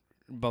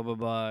 blah blah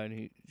blah,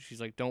 and she's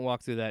like, don't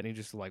walk through that, and he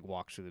just like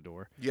walks through the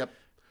door, Yep.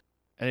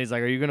 and he's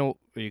like, are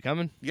you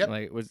coming? Yep.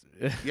 Like it was.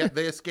 Yep.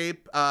 They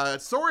escape.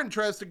 Soren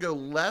tries to go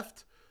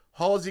left.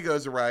 Halsey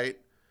goes right.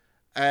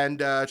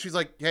 And she's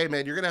like, hey,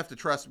 man, you're going to have to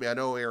trust me. I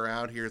know a way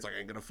around here. He's like, I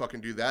ain't going to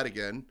fucking do that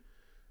again.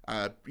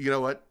 You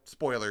know what?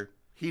 Spoiler.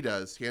 He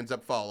does. He ends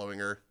up following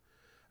her.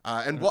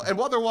 And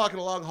while they're walking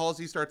along,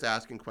 Halsey starts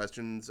asking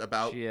questions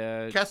about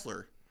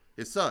Kessler,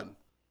 his son.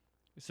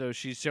 So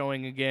she's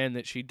showing again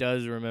that she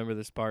does remember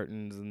the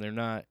Spartans,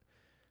 and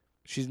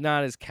she's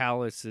not as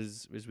callous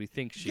as we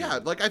think she is. Yeah,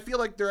 like I feel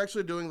like they're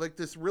actually doing like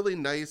this really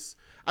nice,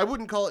 I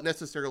wouldn't call it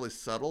necessarily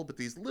subtle, but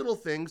these little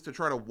things to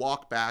try to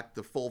walk back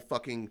the full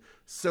fucking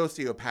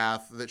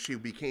sociopath that she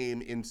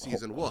became in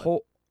season one.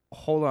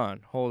 Hold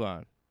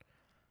on.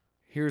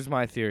 Here's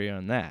my theory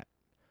on that.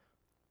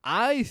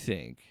 I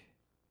think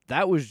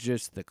that was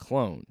just the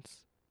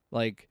clones.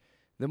 Like,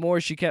 the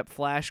more she kept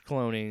flash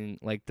cloning,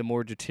 like, the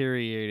more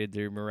deteriorated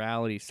their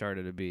morality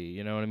started to be.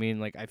 You know what I mean?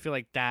 Like, I feel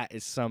like that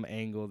is some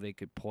angle they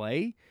could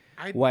play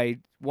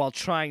while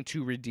trying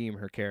to redeem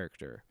her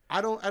character.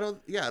 I don't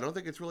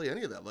think it's really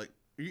any of that. Like,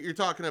 you're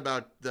talking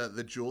about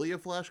the Julia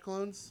flash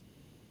clones?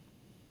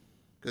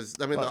 Because,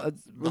 I mean,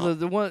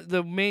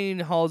 the main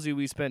Halsey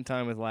we spent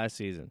time with last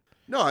season.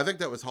 No, I think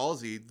that was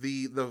Halsey.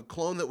 The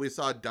clone that we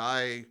saw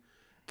die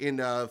in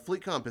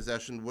Fleetcom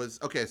possession was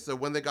okay. So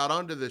when they got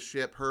onto the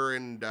ship, her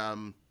and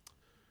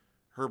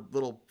her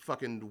little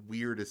fucking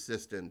weird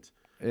assistant,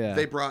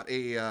 they brought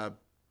a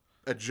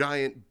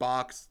giant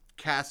box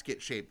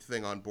casket shaped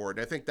thing on board.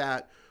 And I think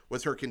that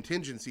was her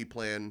contingency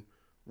plan.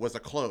 Was a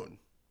clone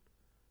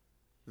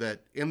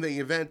that in the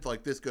event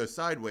like this goes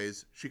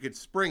sideways, she could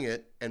spring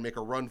it and make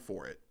a run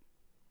for it.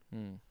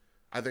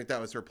 I think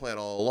that was her plan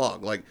all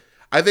along. Like,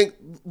 I think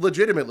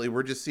legitimately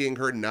we're just seeing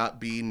her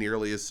not be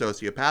nearly as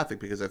sociopathic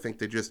because I think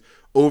they just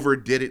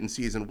overdid it in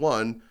season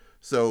one.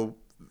 So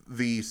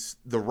the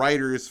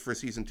writers for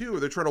season two,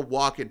 they're trying to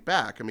walk it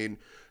back. I mean,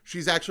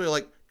 she's actually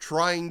like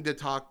trying to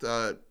talk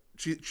to,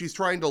 she's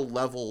trying to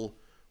level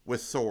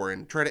with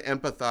Soren, try to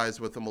empathize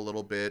with him a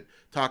little bit,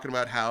 talking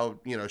about how,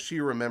 she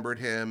remembered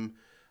him.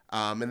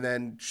 And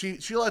then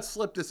she lets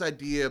slip this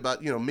idea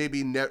about,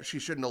 maybe she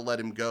shouldn't have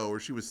let him go, or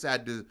she was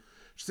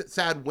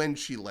sad when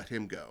she let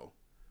him go.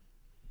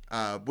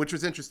 Which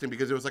was interesting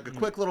because it was like a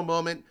quick little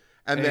moment.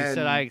 And then he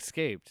said, I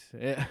escaped.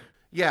 Yeah.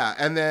 Yeah.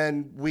 And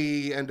then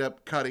we end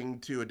up cutting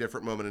to a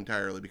different moment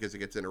entirely because it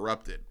gets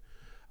interrupted.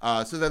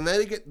 So then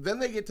they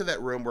get to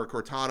that room where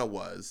Cortana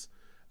was.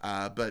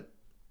 But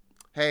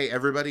hey,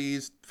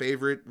 everybody's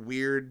favorite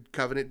weird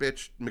Covenant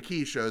bitch,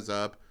 McKee, shows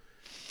up.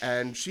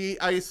 And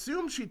I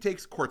assume she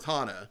takes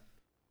Cortana.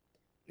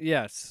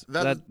 Yes.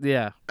 That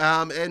Yeah.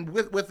 And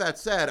with that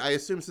said, I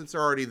assume since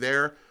they're already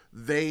there,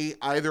 they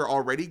either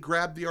already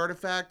grabbed the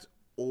artifact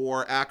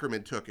or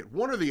Ackerman took it.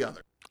 One or the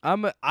other.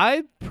 I'm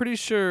pretty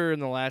sure in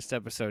the last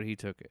episode he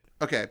took it.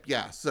 Okay,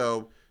 yeah.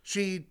 So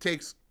she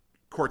takes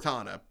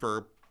Cortana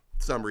for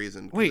some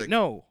reason. Wait,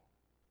 no.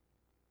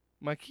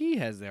 Makee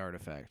has the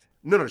artifact.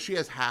 No, she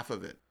has half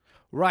of it.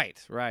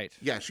 Right.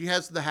 Yeah, she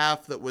has the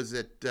half that was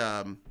at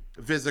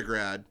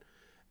Visegrad,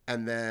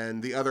 and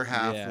then the other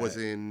half was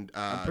in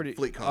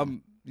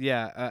FleetCom.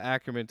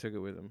 Ackerman took it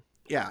with him.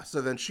 Yeah,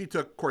 so then she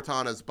took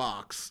Cortana's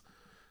box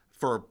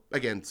for,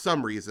 again,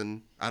 some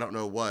reason. I don't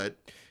know what.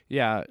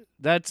 Yeah,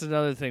 that's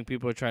another thing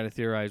people are trying to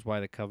theorize why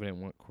the Covenant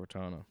want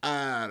Cortana.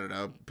 I don't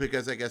know,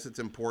 because I guess it's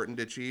important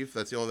to Chief.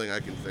 That's the only thing I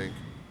can think.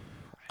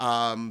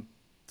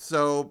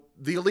 So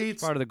the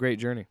elites... Part of the great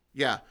journey.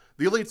 Yeah.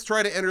 The elites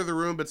try to enter the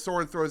room, but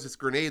Soren throws this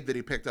grenade that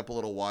he picked up a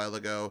little while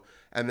ago,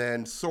 and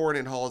then Soren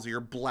and Halsey are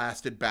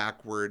blasted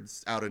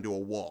backwards out into a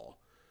wall.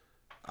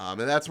 And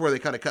that's where they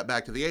kind of cut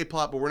back to the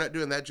A-plot, but we're not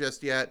doing that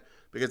just yet,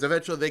 because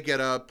eventually they get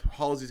up.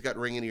 Halsey's got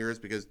ringing ears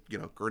because,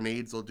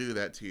 grenades will do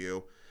that to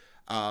you.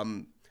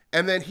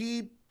 And then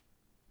he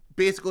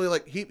basically,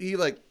 he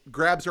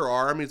grabs her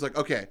arm. He's like,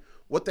 okay,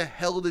 what the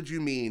hell did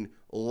you mean,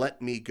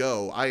 let me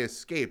go? I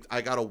escaped.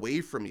 I got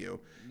away from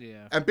you.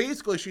 Yeah. And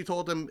basically she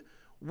told him,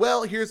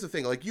 well, here's the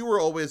thing.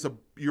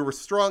 You were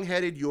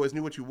strong-headed. You always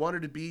knew what you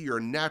wanted to be. You're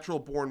a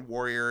natural-born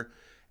warrior.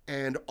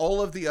 And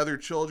all of the other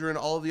children,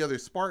 all of the other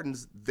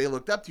Spartans, they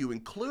looked up to you,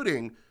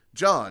 including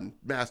John,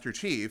 Master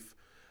Chief.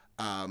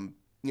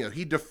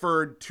 He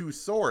deferred to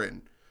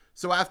Soren.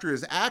 So after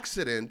his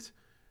accident,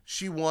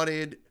 she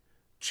wanted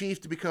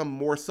Chief to become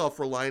more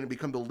self-reliant and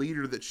become the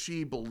leader that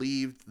she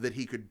believed that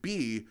he could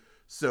be.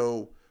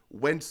 So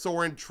when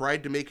Soren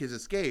tried to make his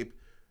escape,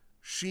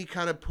 she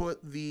kind of put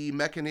the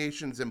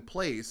machinations in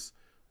place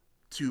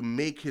to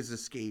make his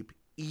escape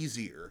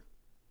easier.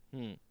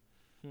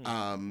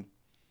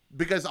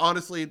 Because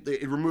honestly,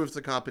 it removes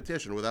the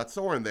competition. Without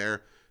Soren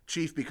there,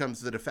 Chief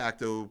becomes the de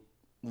facto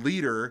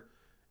leader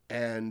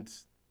and,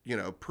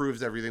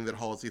 proves everything that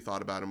Halsey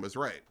thought about him was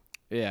right.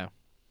 Yeah.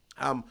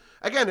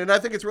 Again, and I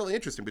think it's really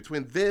interesting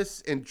between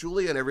this and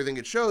Julia and everything.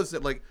 It shows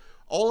that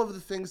all of the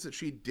things that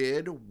she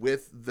did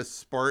with the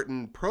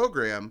Spartan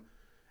program,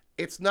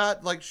 it's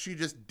not like she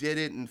just did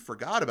it and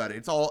forgot about it.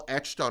 It's all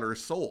etched on her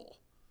soul.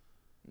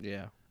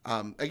 Yeah.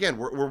 Again,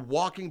 we're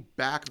walking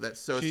back that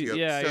sociopathy.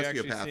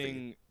 You're actually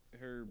seeing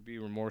her be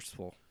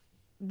remorseful,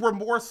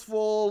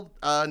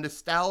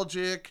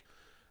 nostalgic,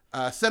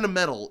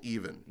 sentimental,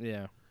 even.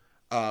 Yeah.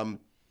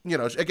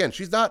 Again,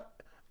 she's not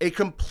a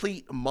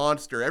complete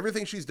monster.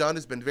 Everything she's done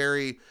has been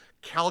very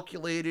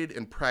calculated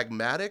and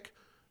pragmatic,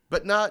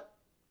 but not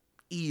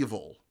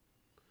evil.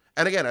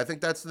 And again, I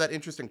think that's that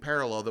interesting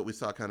parallel that we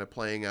saw kind of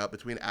playing out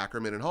between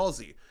Ackerman and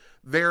Halsey.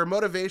 Their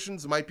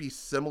motivations might be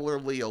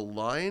similarly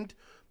aligned,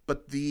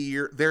 but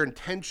their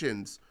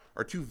intentions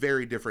are two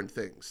very different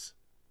things.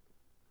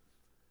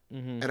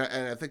 Mm-hmm. And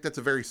I think that's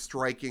a very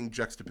striking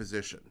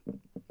juxtaposition.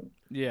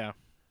 Yeah.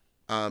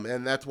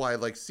 And that's why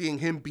seeing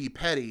him be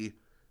petty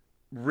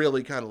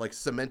really kind of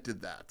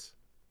cemented that.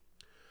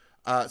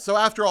 So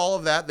after all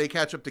of that, they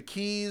catch up to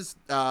Keyes.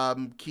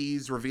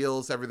 Keyes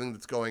reveals everything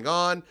that's going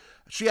on.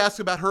 She asks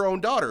about her own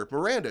daughter,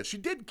 Miranda. She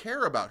did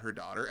care about her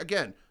daughter.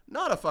 Again,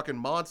 not a fucking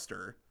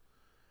monster.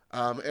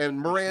 And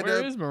Miranda...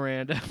 Where is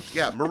Miranda?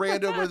 Yeah,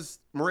 Miranda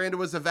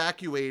was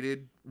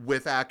evacuated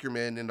with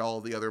Ackerman and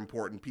all the other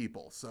important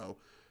people. So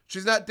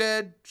she's not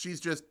dead. She's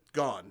just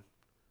gone.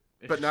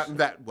 But not in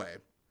that way.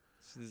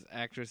 This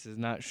actress has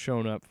not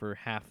shown up for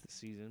half the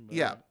season. But...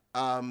 Yeah.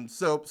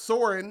 So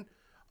Soren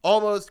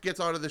almost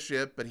gets onto the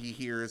ship, but he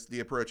hears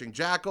the approaching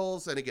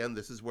jackals. And again,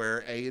 this is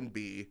where A and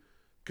B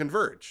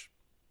converge.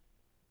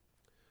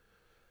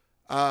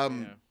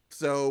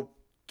 So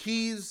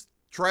Keyes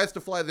tries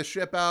to fly the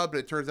ship out, but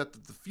it turns out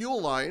that the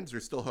fuel lines are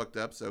still hooked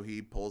up. So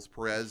he pulls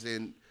Perez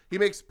in. He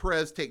makes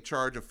Perez take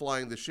charge of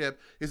flying the ship.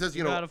 He says,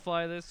 you know how to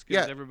fly this?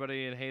 Because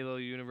everybody in Halo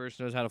universe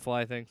knows how to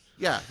fly things.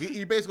 Yeah.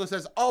 He basically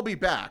says, I'll be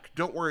back.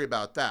 Don't worry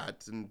about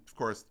that. And of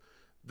course,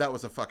 that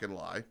was a fucking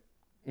lie.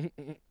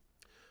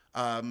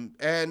 So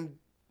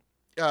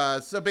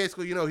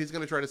basically, he's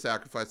going to try to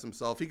sacrifice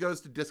himself. He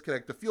goes to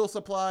disconnect the fuel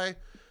supply.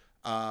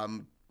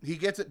 He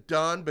gets it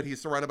done, but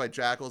he's surrounded by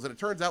jackals. And it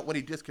turns out when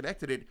he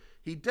disconnected it,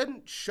 he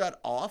didn't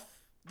shut off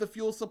the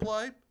fuel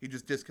supply. He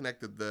just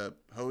disconnected the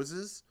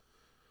hoses.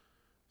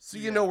 So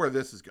you know where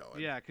this is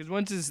going. Yeah, because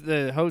once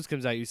the hose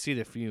comes out, you see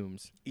the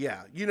fumes.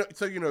 Yeah,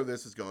 so where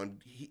this is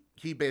going.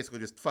 He basically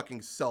just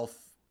fucking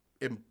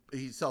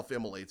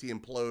self-immolates. He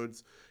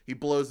implodes. He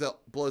blows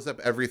up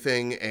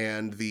everything,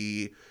 and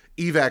the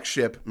evac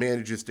ship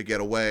manages to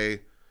get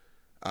away.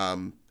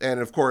 And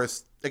of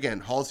course,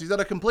 again, Halsey's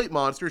not a complete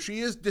monster. She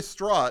is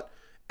distraught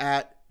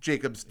at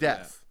Jacob's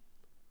death.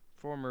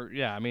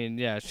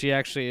 She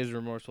actually is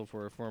remorseful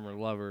for her former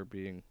lover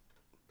being...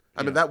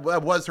 that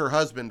was her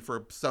husband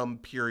for some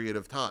period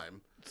of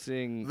time.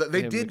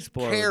 They did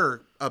explode.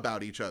 Care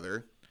about each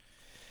other.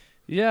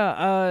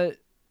 Yeah,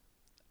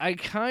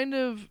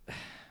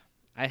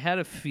 I had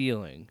a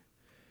feeling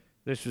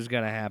this was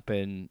gonna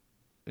happen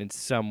in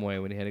some way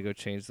when he had to go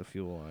change the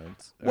fuel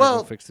lines. Or go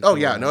Well, fix the oh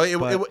fuel yeah, no,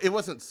 lines. But it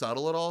wasn't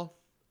subtle at all.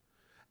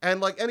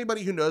 And like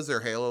anybody who knows their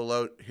Halo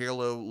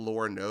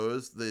lore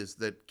knows this,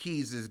 that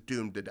Keyes is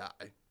doomed to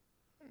die.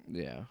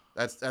 yeah,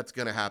 That's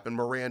gonna happen.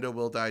 Miranda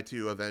will die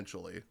too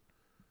eventually.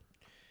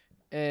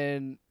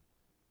 and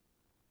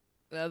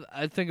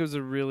I think it was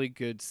a really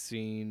good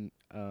scene.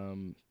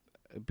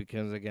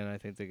 Because again, I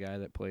think the guy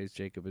that plays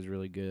Jacob is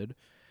really good.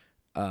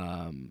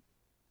 The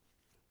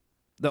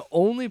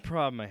only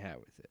problem I had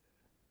with it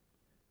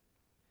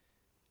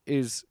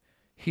is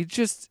he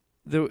just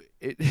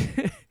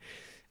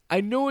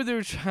I know what they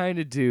were trying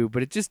to do,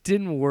 but it just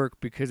didn't work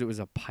because it was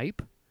a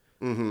pipe.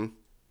 Mm-hmm.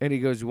 And he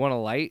goes, "You want a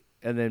light?"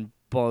 and then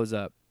blows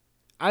up.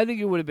 I think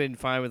it would have been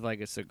fine with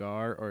like a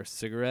cigar or a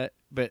cigarette,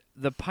 but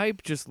the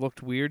pipe just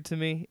looked weird to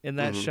me in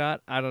that Mm-hmm.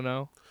 shot. I don't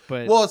know,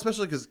 but Well,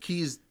 especially because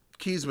Keyes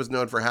was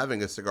known for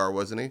having a cigar,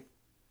 wasn't he?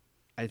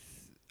 I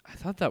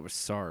thought that was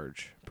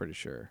Sarge. Pretty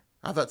sure.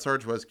 I thought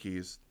Sarge was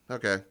Keyes.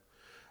 Okay.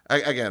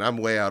 Again, I'm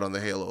way out on the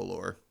Halo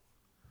lore.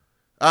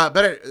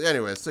 But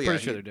anyway, so yeah,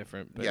 Pretty sure they're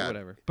different, but yeah,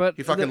 whatever. But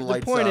he fucking the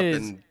lights point up is,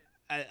 and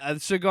a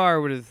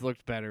cigar would have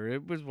looked better.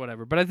 It was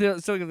whatever, but I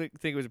still think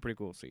it was a pretty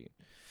cool scene.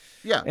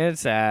 yeah, And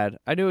it's sad.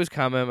 I knew it was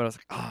coming, but I was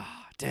like,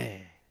 ah,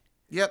 dang.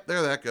 yep,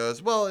 there that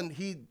goes. Well, and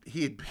he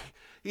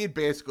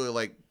basically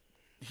like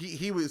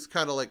he was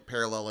kind of like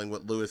paralleling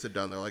what Lewis had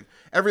done. They're like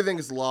everything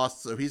is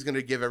lost, so he's going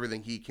to give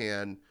everything he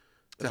can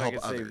to If I help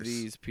could others. save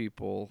these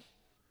people.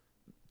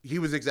 He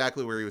was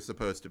exactly where he was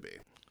supposed to be.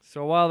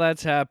 So while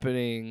that's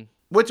happening,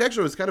 Which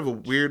actually was kind of a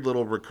weird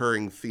little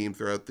recurring theme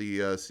throughout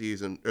the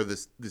season, or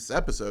this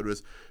episode,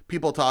 was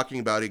people talking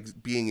about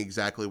being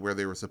exactly where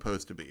they were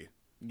supposed to be.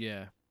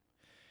 yeah.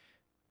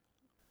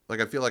 Like,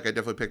 I feel like I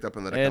definitely picked up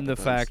on that. And the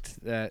couple times.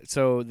 fact that,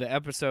 so the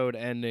episode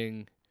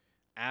ending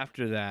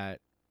after that,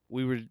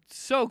 we were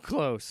so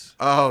close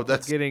Oh, to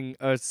that's getting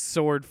a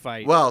sword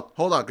fight. well.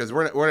 Hold on, because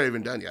we're not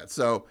even done yet.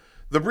 So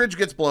the bridge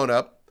gets blown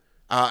up,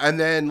 and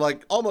then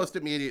like almost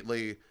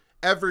immediately,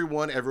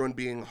 everyone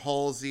being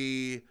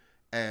Halsey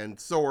and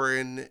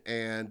Soren,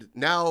 and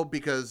now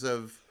because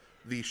of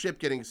the ship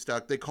getting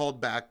stuck, they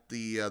called back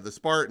the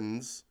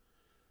Spartans.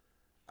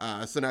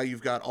 So now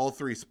you've got all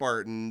 3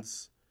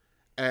 Spartans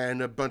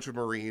and a bunch of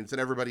Marines, and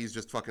everybody's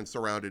just fucking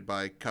surrounded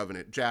by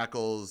Covenant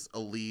jackals,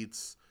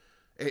 elites.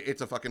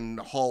 It's a fucking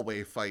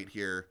hallway fight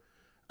here,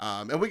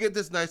 and we get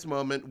this nice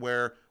moment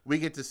where we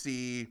get to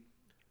see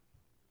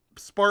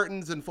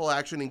Spartans in full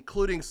action,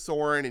 including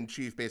Soren and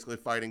Chief, basically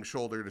fighting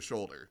shoulder to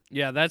shoulder.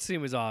 Yeah, that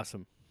scene was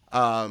awesome.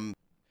 Um,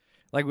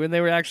 Like when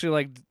they were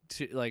actually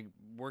like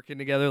working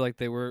together, like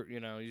they were,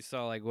 you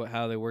saw like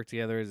how they worked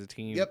together as a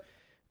team. Yep.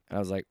 I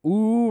was like,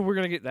 ooh, we're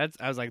gonna get that.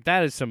 I was like,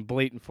 that is some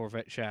blatant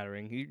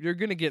foreshadowing. You're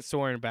gonna get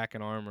Soren back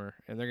in armor,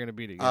 and they're gonna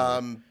be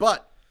together.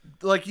 But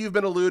like you've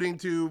been alluding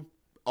to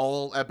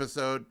all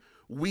episode,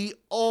 we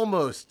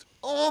almost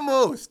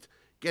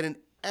get an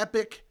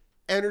epic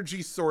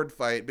energy sword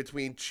fight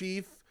between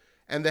Chief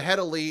and the head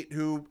elite,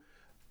 who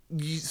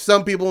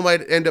some people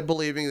might end up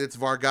believing it's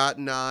Vargat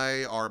and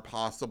I, our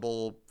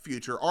possible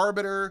future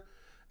arbiter.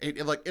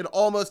 It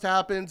almost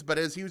happens, but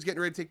as he was getting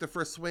ready to take the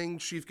first swing,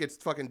 Chief gets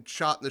fucking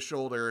shot in the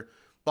shoulder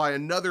by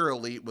another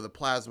elite with a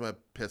plasma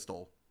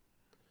pistol.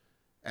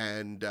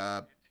 And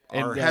our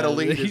head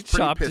elite he is pretty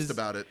chopped pissed his-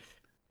 about it.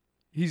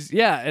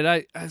 And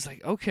I was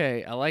like,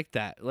 okay, I like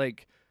that.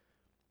 Like,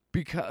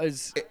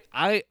 because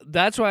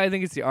that's why I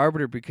think it's the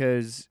Arbiter,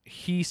 because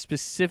he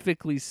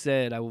specifically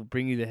said, I will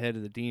bring you the head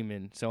of the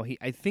demon. So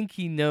I think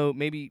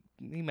maybe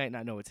he might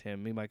not know it's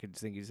him. He might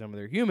think he's some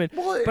other human.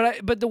 Well,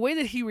 But the way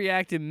that he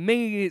reacted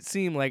made it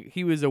seem like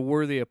he was a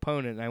worthy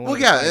opponent. And I well,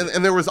 wanted yeah, to fight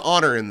and there was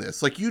honor in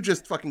this. Like, you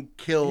just fucking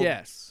killed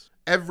yes.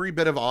 every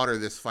bit of honor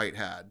this fight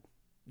had.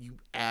 You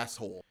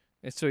asshole.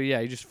 And so,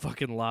 yeah, he just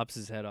fucking lops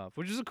his head off,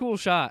 which is a cool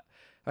shot.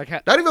 Like,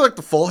 Not even like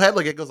the full head,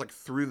 like it goes like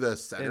through the and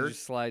center.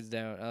 just slides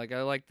down. Like,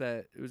 I like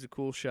that. It was a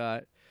cool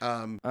shot.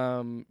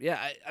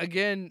 Yeah,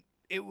 Again,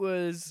 it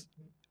was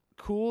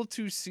cool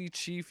to see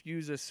Chief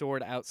use a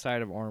sword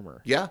outside of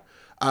armor. Yeah.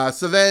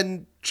 So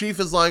then Chief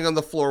is lying on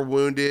the floor,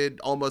 wounded,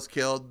 almost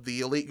killed. The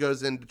elite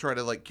goes in to try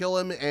to like kill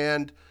him,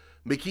 and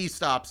McKee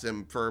stops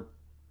him for,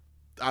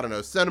 I don't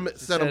know,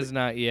 Says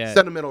not yet.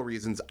 sentimental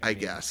reasons, I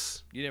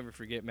guess. You never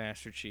forget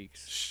Master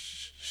Cheeks.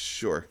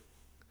 Sure.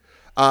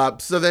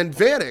 So then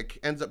Vanek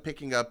ends up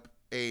picking up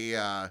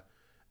a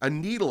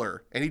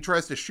needler, and he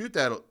tries to shoot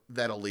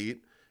that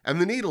elite,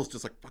 and the needles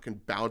just like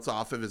fucking bounce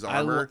off of his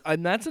armor.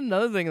 And that's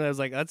another thing that I was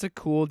like, that's a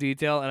cool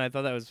detail, and I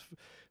thought that was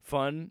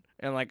fun.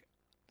 And like,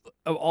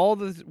 of all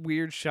the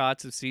weird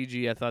shots of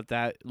CG, I thought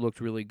that looked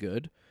really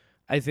good.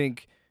 I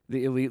think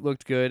the elite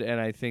looked good,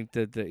 and I think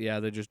that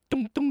they're just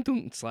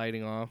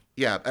sliding off.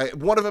 Yeah,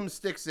 one of them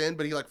sticks in,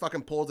 but he like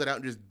fucking pulls it out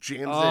and just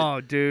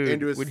jams Dude,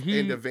 into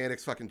into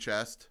Vanek's fucking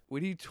chest.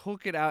 When he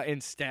took it out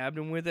and stabbed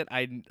him with it,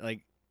 I didn't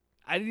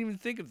even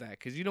think of that,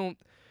 because you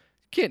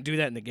can't do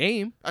that in the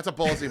game. That's a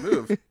ballsy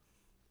move.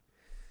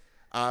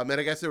 And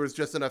I guess there was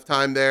just enough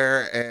time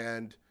there,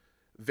 and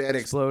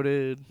Vanek's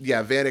exploded.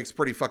 Vanek's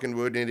pretty fucking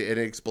wounded, and it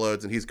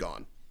explodes, and he's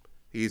gone.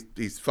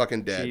 He's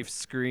fucking dead. Chief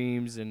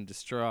screams and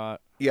distraught.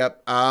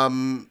 Yep.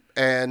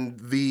 And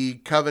the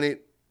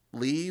Covenant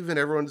leave, and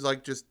everyone's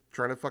like just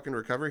trying to fucking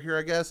recover here,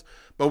 I guess.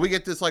 But we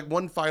get this like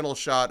one final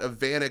shot of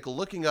Vanek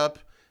looking up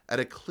at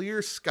a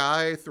clear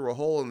sky through a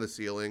hole in the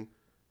ceiling,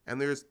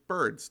 and there's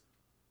birds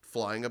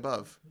flying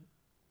above.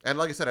 And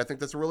like I said, I think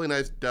that's a really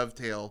nice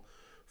dovetail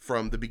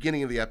from the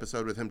beginning of the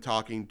episode with him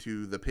talking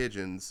to the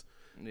pigeons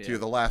to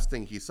the last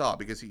thing he saw,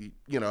 because he,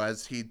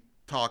 as he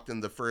talked in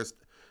the first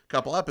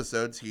couple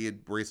episodes, he had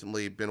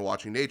recently been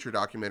watching nature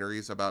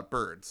documentaries about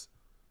birds.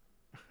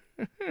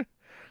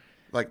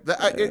 Like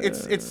that,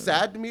 it's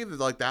sad to me that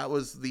like that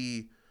was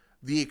the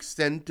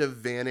extent of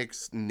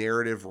Vanek's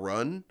narrative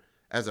run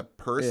as a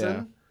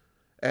person,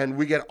 and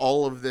we get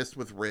all of this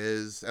with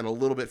Riz and a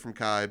little bit from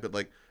Kai, but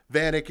like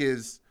Vanek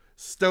is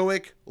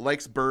stoic,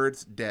 likes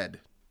birds, dead.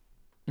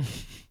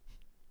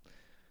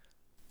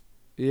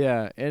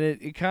 Yeah, and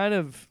it kind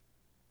of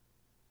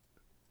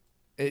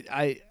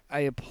I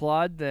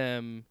applaud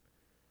them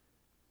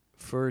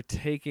for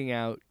taking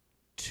out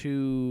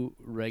two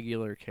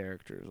regular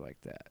characters like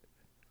that.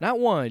 Not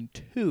one,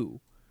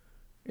 two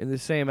in the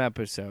same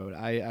episode.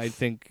 I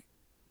think,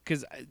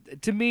 because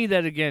to me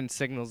that again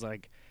signals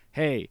like,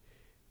 hey,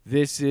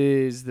 this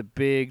is the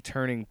big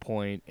turning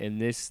point,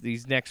 and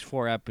these next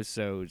 4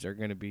 episodes are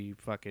going to be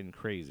fucking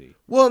crazy.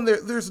 Well, and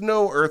there's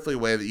no earthly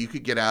way that you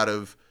could get out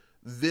of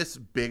this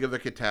big of a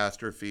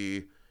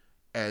catastrophe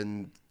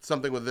and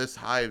something with this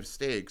high of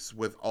stakes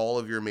with all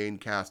of your main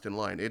cast in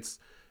line. It's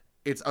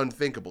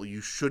unthinkable. You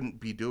shouldn't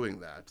be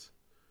doing that.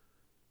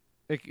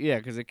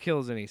 Because it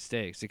kills any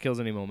stakes. It kills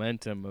any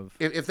momentum of.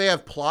 If they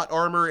have plot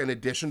armor in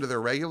addition to their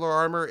regular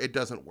armor, it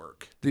doesn't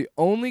work. The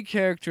only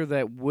character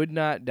that would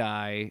not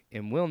die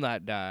and will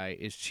not die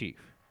is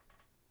Chief.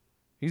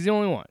 He's the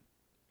only one.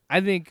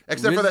 I think.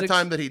 Except for that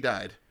time that he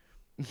died.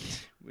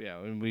 Yeah,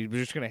 and we're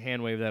just gonna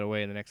hand wave that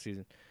away in the next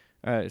season.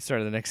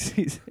 Start of the next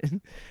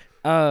season.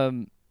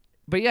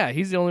 But yeah,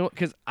 he's the only one.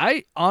 Because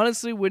I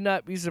honestly would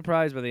not be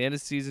surprised by the end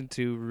of season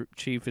 2,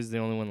 Chief is the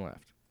only one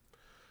left.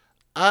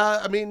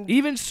 I mean,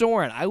 even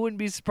Soren, I wouldn't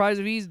be surprised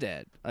if he's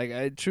dead. Like,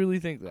 I truly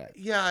think that.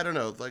 Yeah, I don't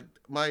know. Like,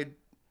 my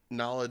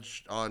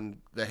knowledge on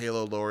the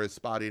Halo lore is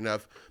spotty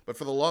enough, but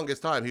for the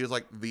longest time, he was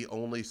like the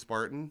only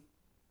Spartan.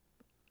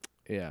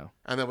 Yeah.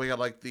 And then we got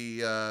like the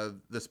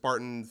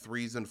Spartan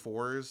 3s and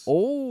 4s.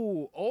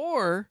 Oh,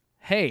 or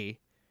hey,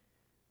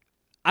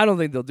 I don't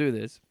think they'll do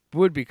this.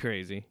 Would be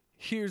crazy.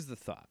 Here's the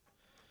thought: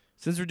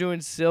 since we're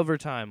doing Silver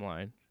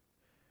Timeline.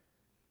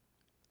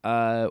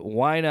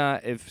 Why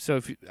not?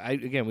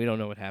 Again, we don't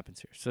know what happens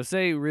here. So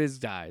say Riz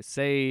dies,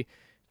 say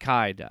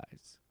Kai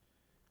dies,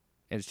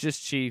 and it's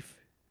just Chief.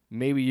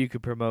 Maybe you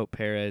could promote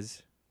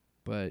Perez,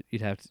 but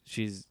you'd have to.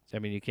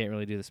 You can't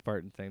really do the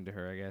Spartan thing to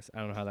her. I guess I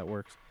don't know how that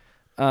works.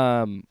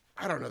 I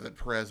don't know that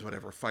Perez would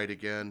ever fight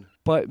again.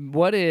 But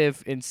what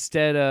if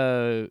instead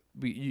of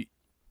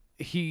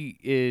he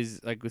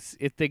is like,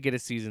 if they get a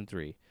season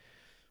 3?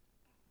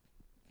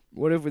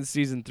 What if with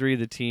season 3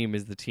 the team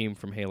is the team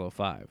from Halo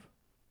 5?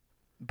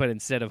 But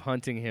instead of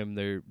hunting him,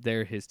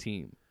 they're his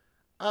team.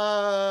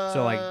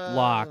 So like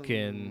Locke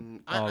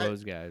and all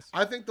those guys.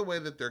 I think the way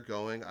that they're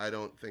going, I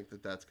don't think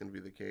that that's going to be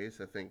the case.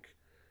 I think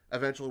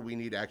eventually we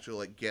need to actually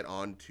like get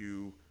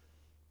onto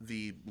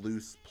the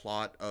loose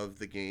plot of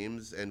the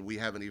games, and we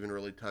haven't even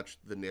really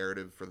touched the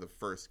narrative for the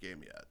first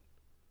game yet.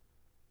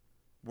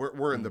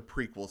 We're in the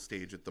prequel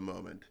stage at the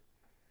moment.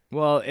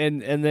 Well,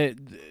 and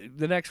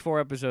the next 4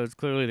 episodes,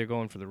 clearly they're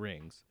going for the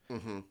rings,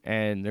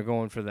 and they're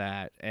going for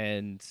that,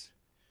 and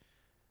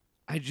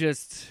I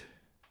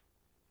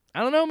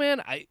don't know,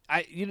 man.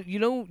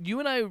 You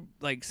and I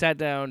like sat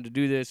down to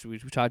do this. We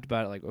talked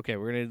about it. Like, okay,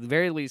 we're gonna at the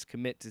very least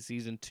commit to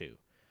season 2,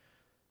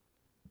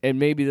 and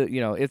maybe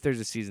if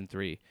there's a season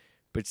 3,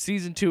 but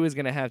season 2 is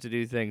gonna have to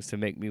do things to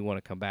make me want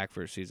to come back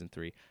for season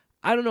 3.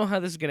 I don't know how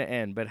this is gonna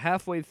end, but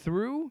halfway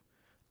through,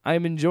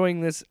 I'm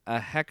enjoying this a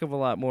heck of a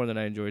lot more than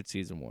I enjoyed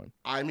season 1.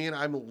 I mean,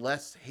 I'm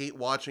less hate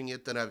watching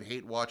it than I've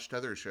hate watched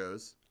other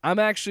shows. I'm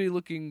actually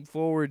looking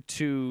forward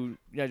to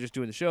not just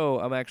doing the show.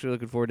 I'm actually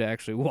looking forward to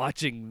actually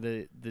watching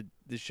the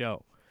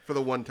show. For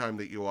the one time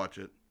that you watch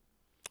it.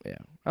 Yeah.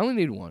 I only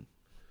need one.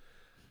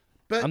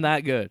 But I'm that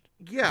good.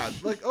 Yeah.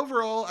 Like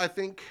overall, I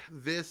think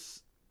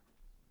this,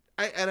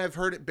 and I've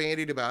heard it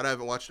bandied about. I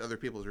haven't watched other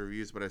people's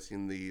reviews, but I've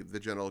seen the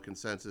general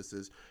consensus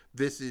is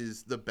this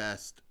is the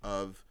best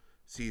of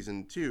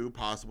season 2,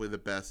 possibly the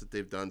best that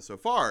they've done so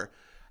far.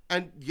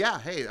 And yeah,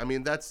 hey, I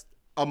mean, that's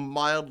a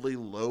mildly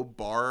low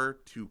bar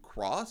to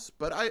cross,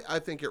 but I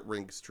think it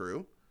rings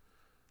true.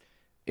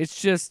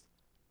 It's just,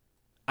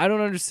 I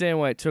don't understand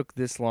why it took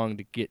this long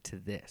to get to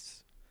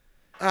this.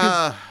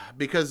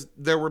 Because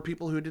there were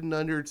people who didn't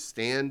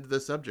understand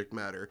the subject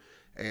matter,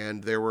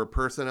 and there were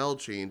personnel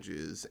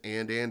changes,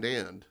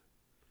 and.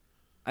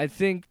 I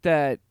think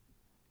that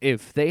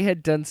if they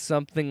had done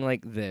something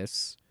like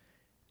this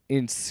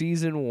in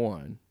season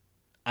 1,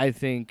 I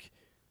think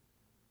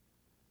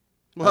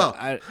Well,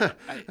 I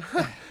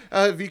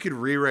if you could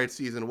rewrite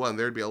season 1,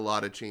 there'd be a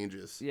lot of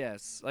changes.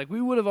 yes, like we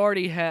would have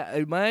already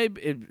had my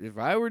if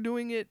I were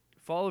doing it,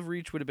 Fall of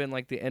Reach would have been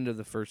like the end of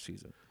the first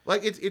season.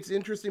 Like it's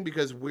interesting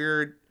because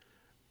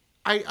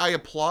I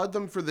applaud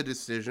them for the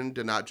decision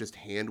to not just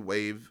hand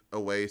wave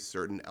away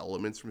certain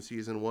elements from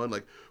season 1.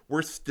 Like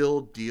we're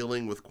still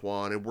dealing with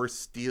Quan and we're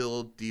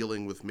still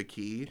dealing with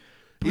McKee,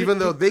 even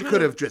though they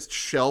could have just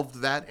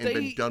shelved that and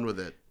been done with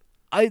it.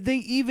 They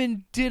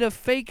even did a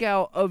fake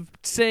out of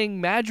saying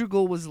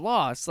Madrigal was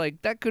lost.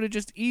 Like that could have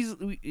just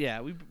easily.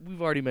 Yeah,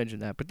 we've already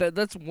mentioned that, but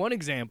that's one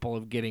example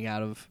of getting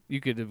out of. You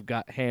could have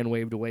got hand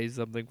waved away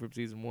something from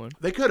season 1.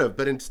 They could have,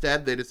 but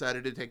instead they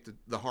decided to take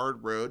the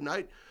hard road,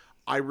 and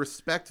I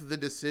respect the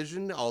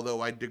decision,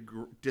 although I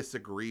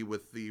disagree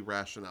with the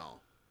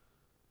rationale.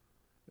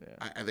 Yeah.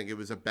 I think it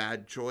was a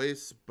bad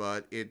choice,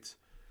 but it.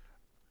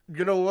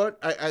 You know what?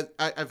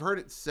 I've heard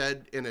it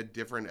said in a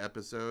different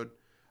episode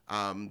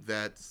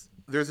that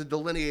there's a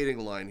delineating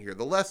line here.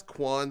 The less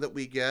Quan that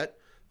we get,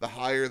 the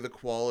higher the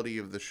quality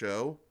of the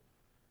show.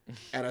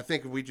 And I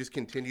think if we just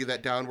continue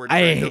that downward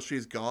trend until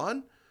she's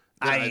gone,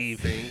 then I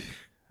think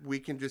we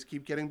can just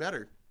keep getting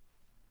better.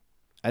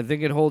 I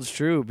think it holds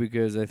true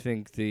because I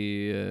think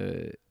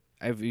the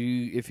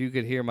if you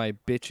could hear my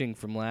bitching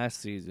from last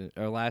season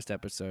or last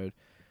episode,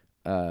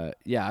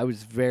 yeah, I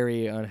was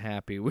very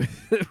unhappy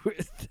with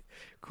with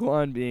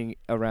Quan being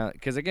around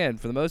because again,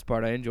 for the most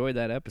part, I enjoyed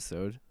that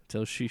episode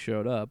until she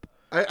showed up.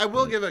 I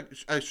will give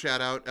a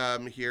shout out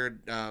here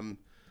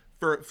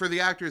for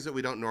the actors that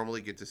we don't normally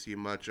get to see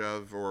much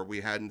of or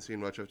we hadn't seen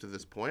much of to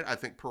this point. I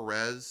think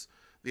Perez,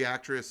 the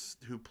actress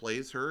who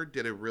plays her,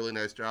 did a really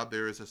nice job.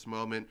 There was this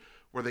moment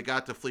where they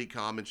got to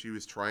Fleetcom and she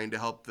was trying to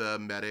help the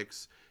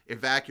medics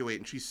evacuate,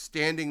 and she's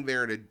standing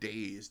there in a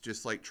daze,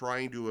 just like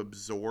trying to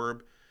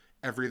absorb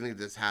everything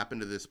that's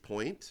happened to this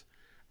point.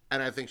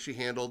 And I think she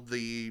handled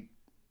the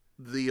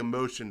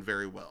emotion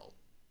very well.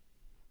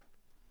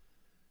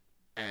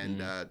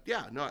 And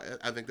yeah, no,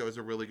 I think that was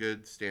a really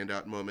good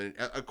standout moment,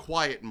 a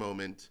quiet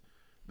moment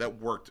that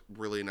worked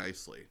really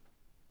nicely.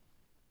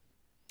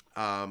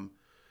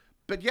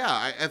 But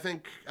yeah, I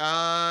think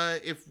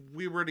if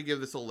we were to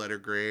give this a letter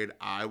grade,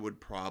 I would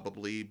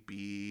probably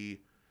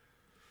be.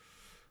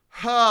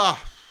 I'm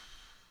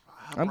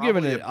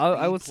giving it.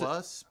 I would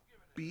plus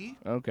B.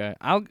 Okay,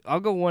 I'll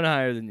go one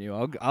higher than you.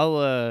 I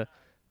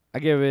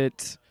give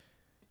it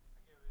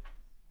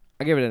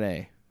an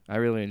A. I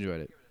really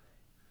enjoyed it.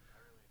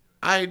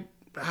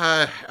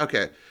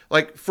 Okay,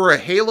 like for a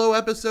Halo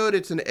episode,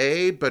 it's an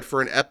A, but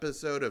for an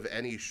episode of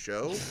any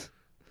show,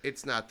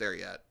 it's not there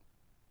yet.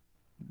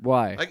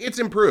 Why? Like it's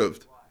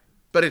improved,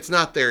 but it's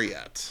not there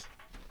yet.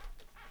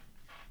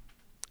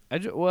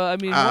 Why?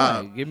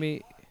 Give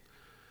me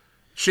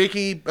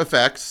shaky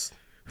effects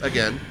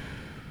again.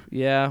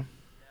 Yeah.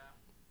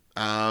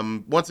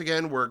 Once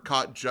again, we're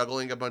caught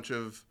juggling a bunch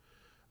of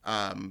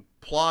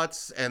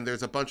plots, and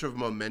there's a bunch of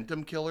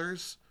momentum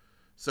killers,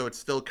 so it's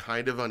still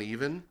kind of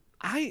uneven.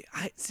 I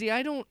see.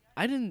 I don't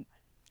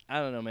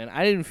know, man.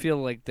 I didn't feel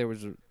like there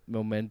was a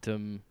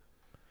momentum.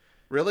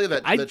 Really?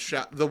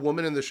 The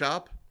woman in the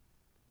shop?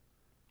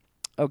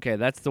 Okay,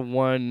 that's the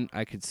one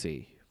I could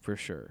see for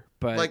sure.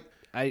 But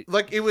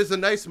like it was a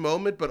nice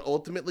moment, but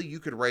ultimately you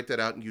could write that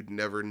out and you'd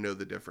never know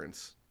the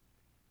difference.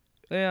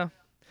 Yeah.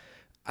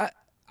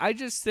 I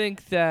just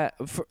think that,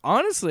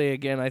 honestly,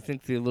 again, I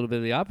think a little bit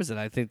of the opposite.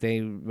 I think they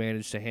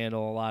managed to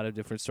handle a lot of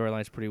different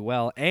storylines pretty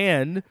well,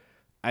 and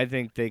I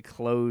think they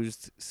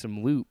closed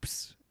some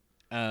loops.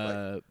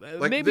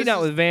 Maybe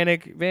not with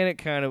Vanek. Vanek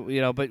kind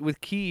of, but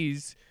with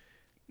Keyes,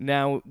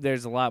 now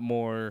there's a lot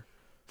more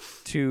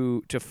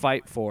to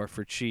fight for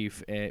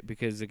Chief,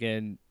 because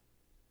again,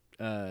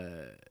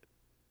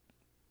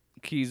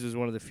 Keyes was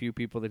one of the few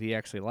people that he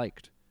actually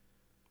liked.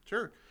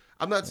 Sure.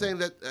 I'm not saying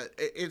that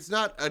it's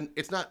not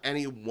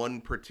any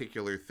one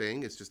particular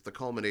thing. It's just the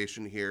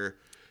culmination here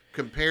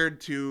compared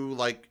to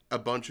like a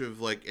bunch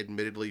of like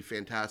admittedly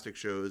fantastic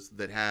shows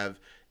that have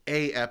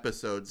A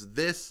episodes.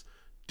 This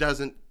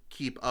doesn't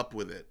keep up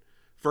with it.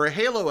 For a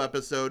Halo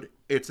episode,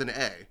 it's an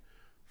A.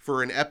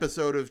 For an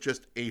episode of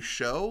just a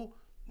show,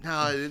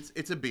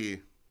 it's a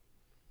B.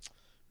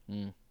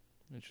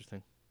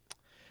 Interesting.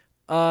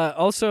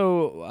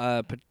 Also,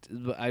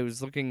 I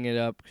was looking it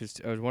up because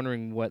I was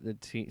wondering what the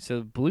team. So,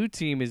 the blue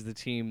team is the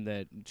team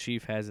that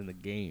Chief has in the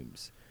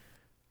games,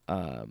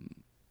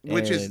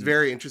 which is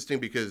very interesting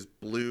because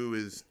blue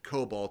is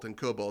Cobalt and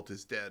Cobalt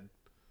is dead.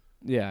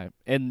 Yeah,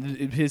 and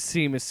his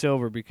team is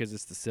silver because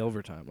it's the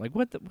silver time. Like,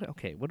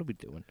 okay, what are we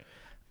doing?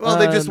 Well,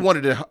 they just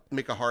wanted to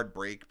make a hard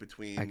break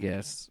between. I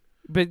guess,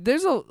 but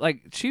there's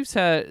Chiefs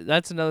had.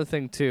 That's another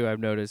thing too.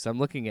 I've noticed. I'm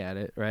looking at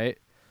it right.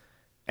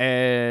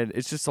 And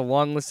it's just a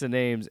long list of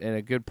names, and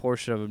a good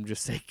portion of them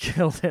just say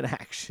killed in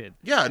action.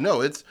 Yeah,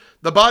 no, it's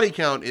the body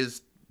count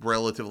is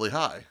relatively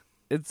high.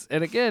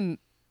 And again,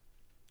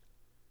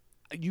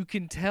 you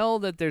can tell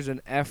that there's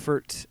an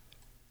effort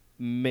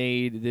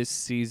made this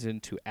season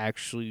to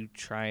actually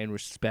try and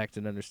respect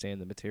and understand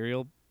the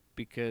material,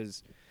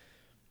 because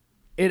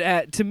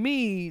To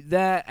me,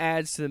 that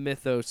adds to the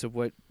mythos of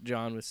what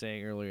John was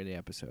saying earlier in the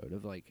episode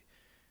of like,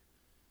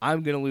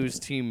 I'm going to lose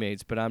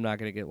teammates, but I'm not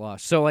going to get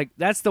lost. So, like,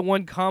 that's the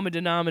one common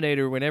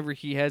denominator whenever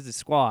he has a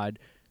squad.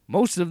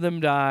 Most of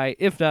them die,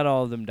 if not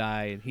all of them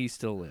die, and he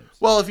still lives.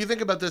 Well, if you think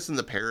about this in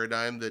the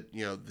paradigm that,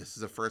 this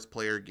is a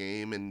first-player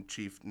game and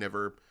Chief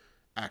never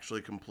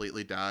actually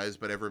completely dies,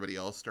 but everybody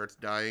else starts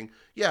dying,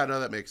 yeah, no,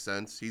 that makes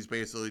sense. He's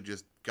basically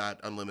just got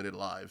unlimited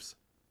lives.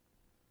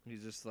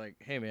 He's just like,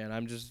 hey, man,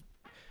 I'm just...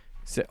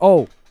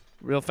 Oh,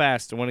 real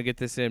fast, I want to get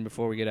this in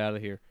before we get out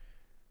of here.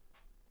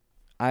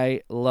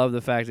 I love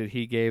the fact that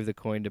he gave the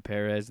coin to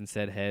Perez and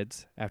said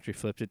heads after he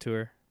flipped it to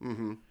her.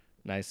 Mm-hmm.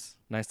 Nice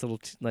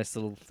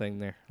little thing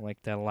there. I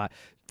like that a lot.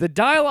 The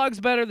dialogue's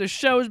better. The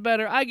show's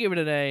better. I give it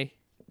an A.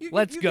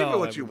 Let's go. Give it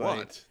what everybody. you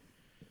want.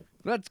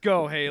 Let's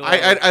go, Halo.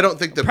 I don't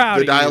think the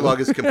dialogue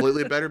you. is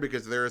completely better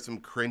because there are some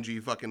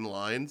cringy fucking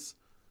lines.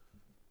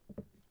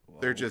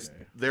 They're just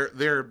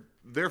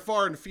they're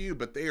far and few,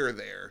 but they are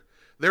there.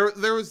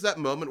 There was that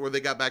moment where they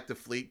got back to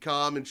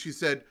FleetCom and she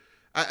said,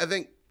 I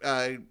think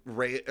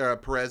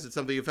Perez did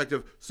something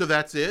effective. So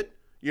that's it?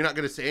 You're not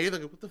going to say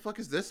anything? What the fuck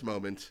is this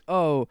moment?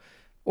 Oh,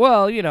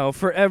 well,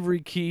 for every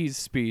Keys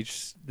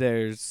speech,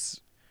 there's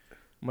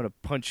I'm going to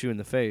punch you in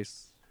the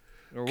face.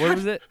 Or what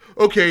was it?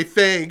 Okay,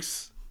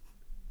 thanks.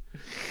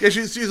 Yeah,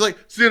 she's like,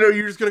 so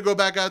you're just going to go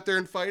back out there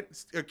and fight,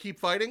 keep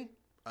fighting?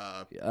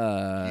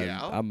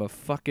 Yeah. I'm a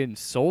fucking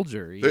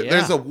soldier.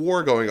 There's a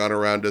war going on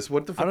around us.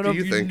 What the fuck do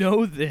you think? I don't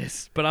know if you know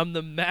this, but I'm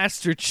the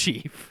Master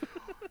Chief.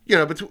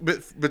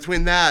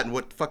 Between that and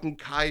what fucking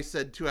Kai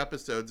said 2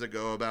 episodes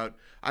ago about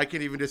I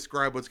can't even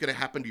describe what's going to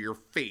happen to your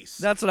face.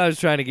 That's what I was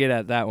trying to get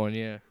at, that one,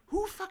 yeah.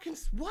 Who fucking...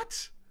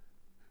 What?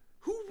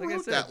 Who like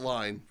wrote that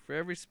line? For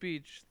every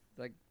speech,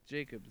 like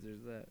Jacobs,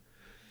 there's that.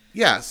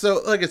 Yeah,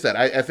 so like I said,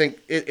 I think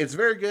it's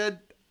very good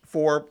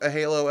for a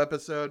Halo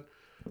episode.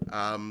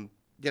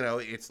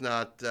 It's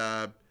not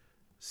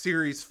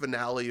series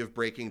finale of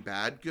Breaking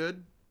Bad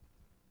good.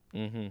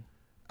 Mm-hmm.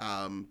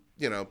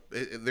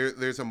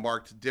 There's a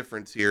marked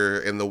difference here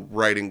in the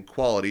writing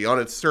quality. On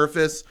its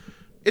surface,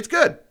 it's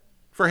good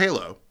for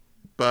Halo,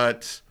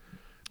 but...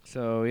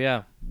 So,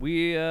 yeah,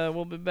 we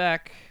will be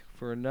back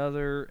for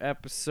another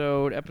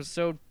episode.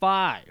 Episode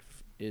 5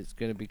 is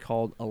going to be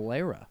called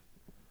Alera.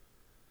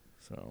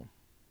 So,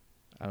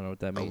 I don't know what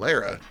that means.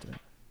 Alera?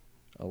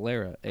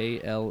 Alera.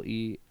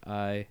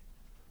 A-L-E-I...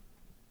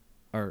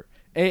 Or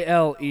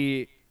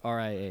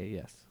A-L-E-R-I-A,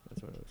 yes.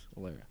 That's what it was.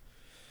 Alera.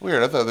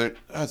 Weird.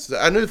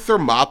 I knew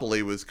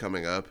Thermopylae was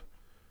coming up.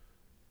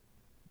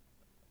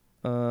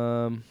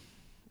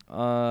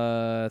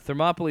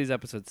 Thermopylae is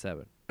episode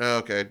 7. Oh,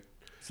 okay.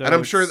 So and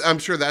I'm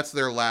sure that's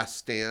their last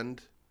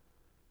stand.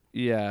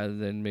 Yeah,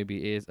 then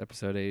maybe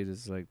episode 8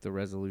 is like the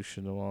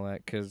resolution and all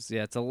that. Because,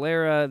 yeah, it's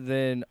Alera,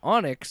 then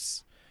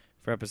Onyx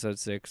for episode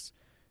 6,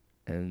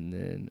 and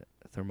then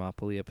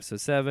Thermopylae episode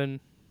 7.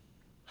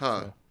 Huh.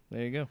 So,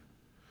 there you go.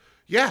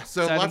 Yeah,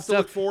 so Exciting lots stuff. to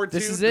look forward to.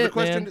 This is it, the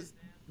question man. is,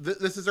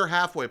 this is our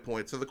halfway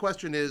point. So the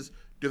question is,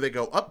 do they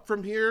go up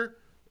from here,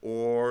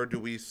 or do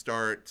we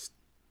start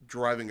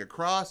driving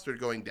across or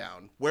going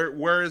down?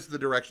 Where is the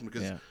direction?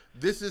 Because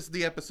this is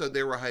the episode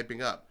they were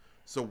hyping up.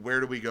 So where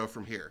do we go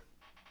from here?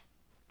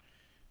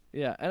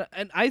 Yeah,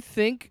 and I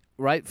think,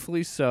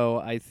 rightfully so,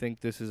 I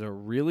think this is a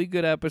really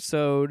good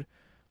episode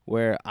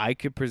where I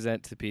could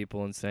present to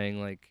people and saying,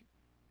 like,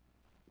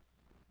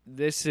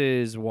 this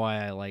is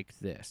why I like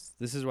this.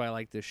 This is why I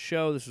like this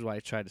show. This is why I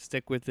try to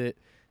stick with it.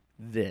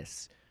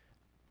 This.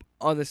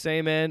 On the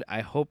same end,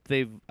 I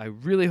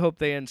really hope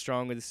they end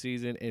strong with the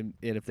season, and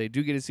if they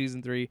do get a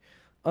season 3,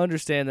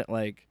 understand that,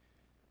 like,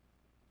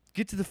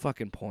 get to the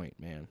fucking point,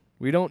 man.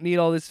 We don't need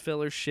all this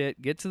filler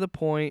shit. Get to the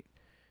point,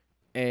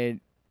 and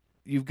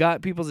you've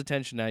got people's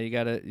attention now. You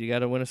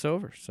gotta win us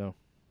over. So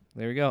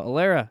there we go.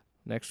 Alera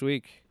next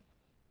week.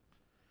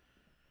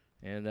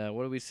 And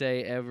what do we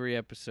say every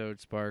episode,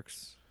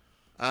 Sparks?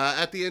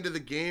 At the end of the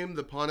game,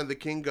 the pawn and the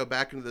king go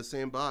back into the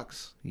same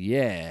box.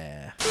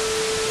 Yeah.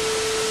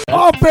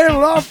 Off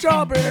panel, off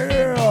topic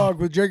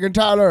with Jake and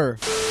Tyler.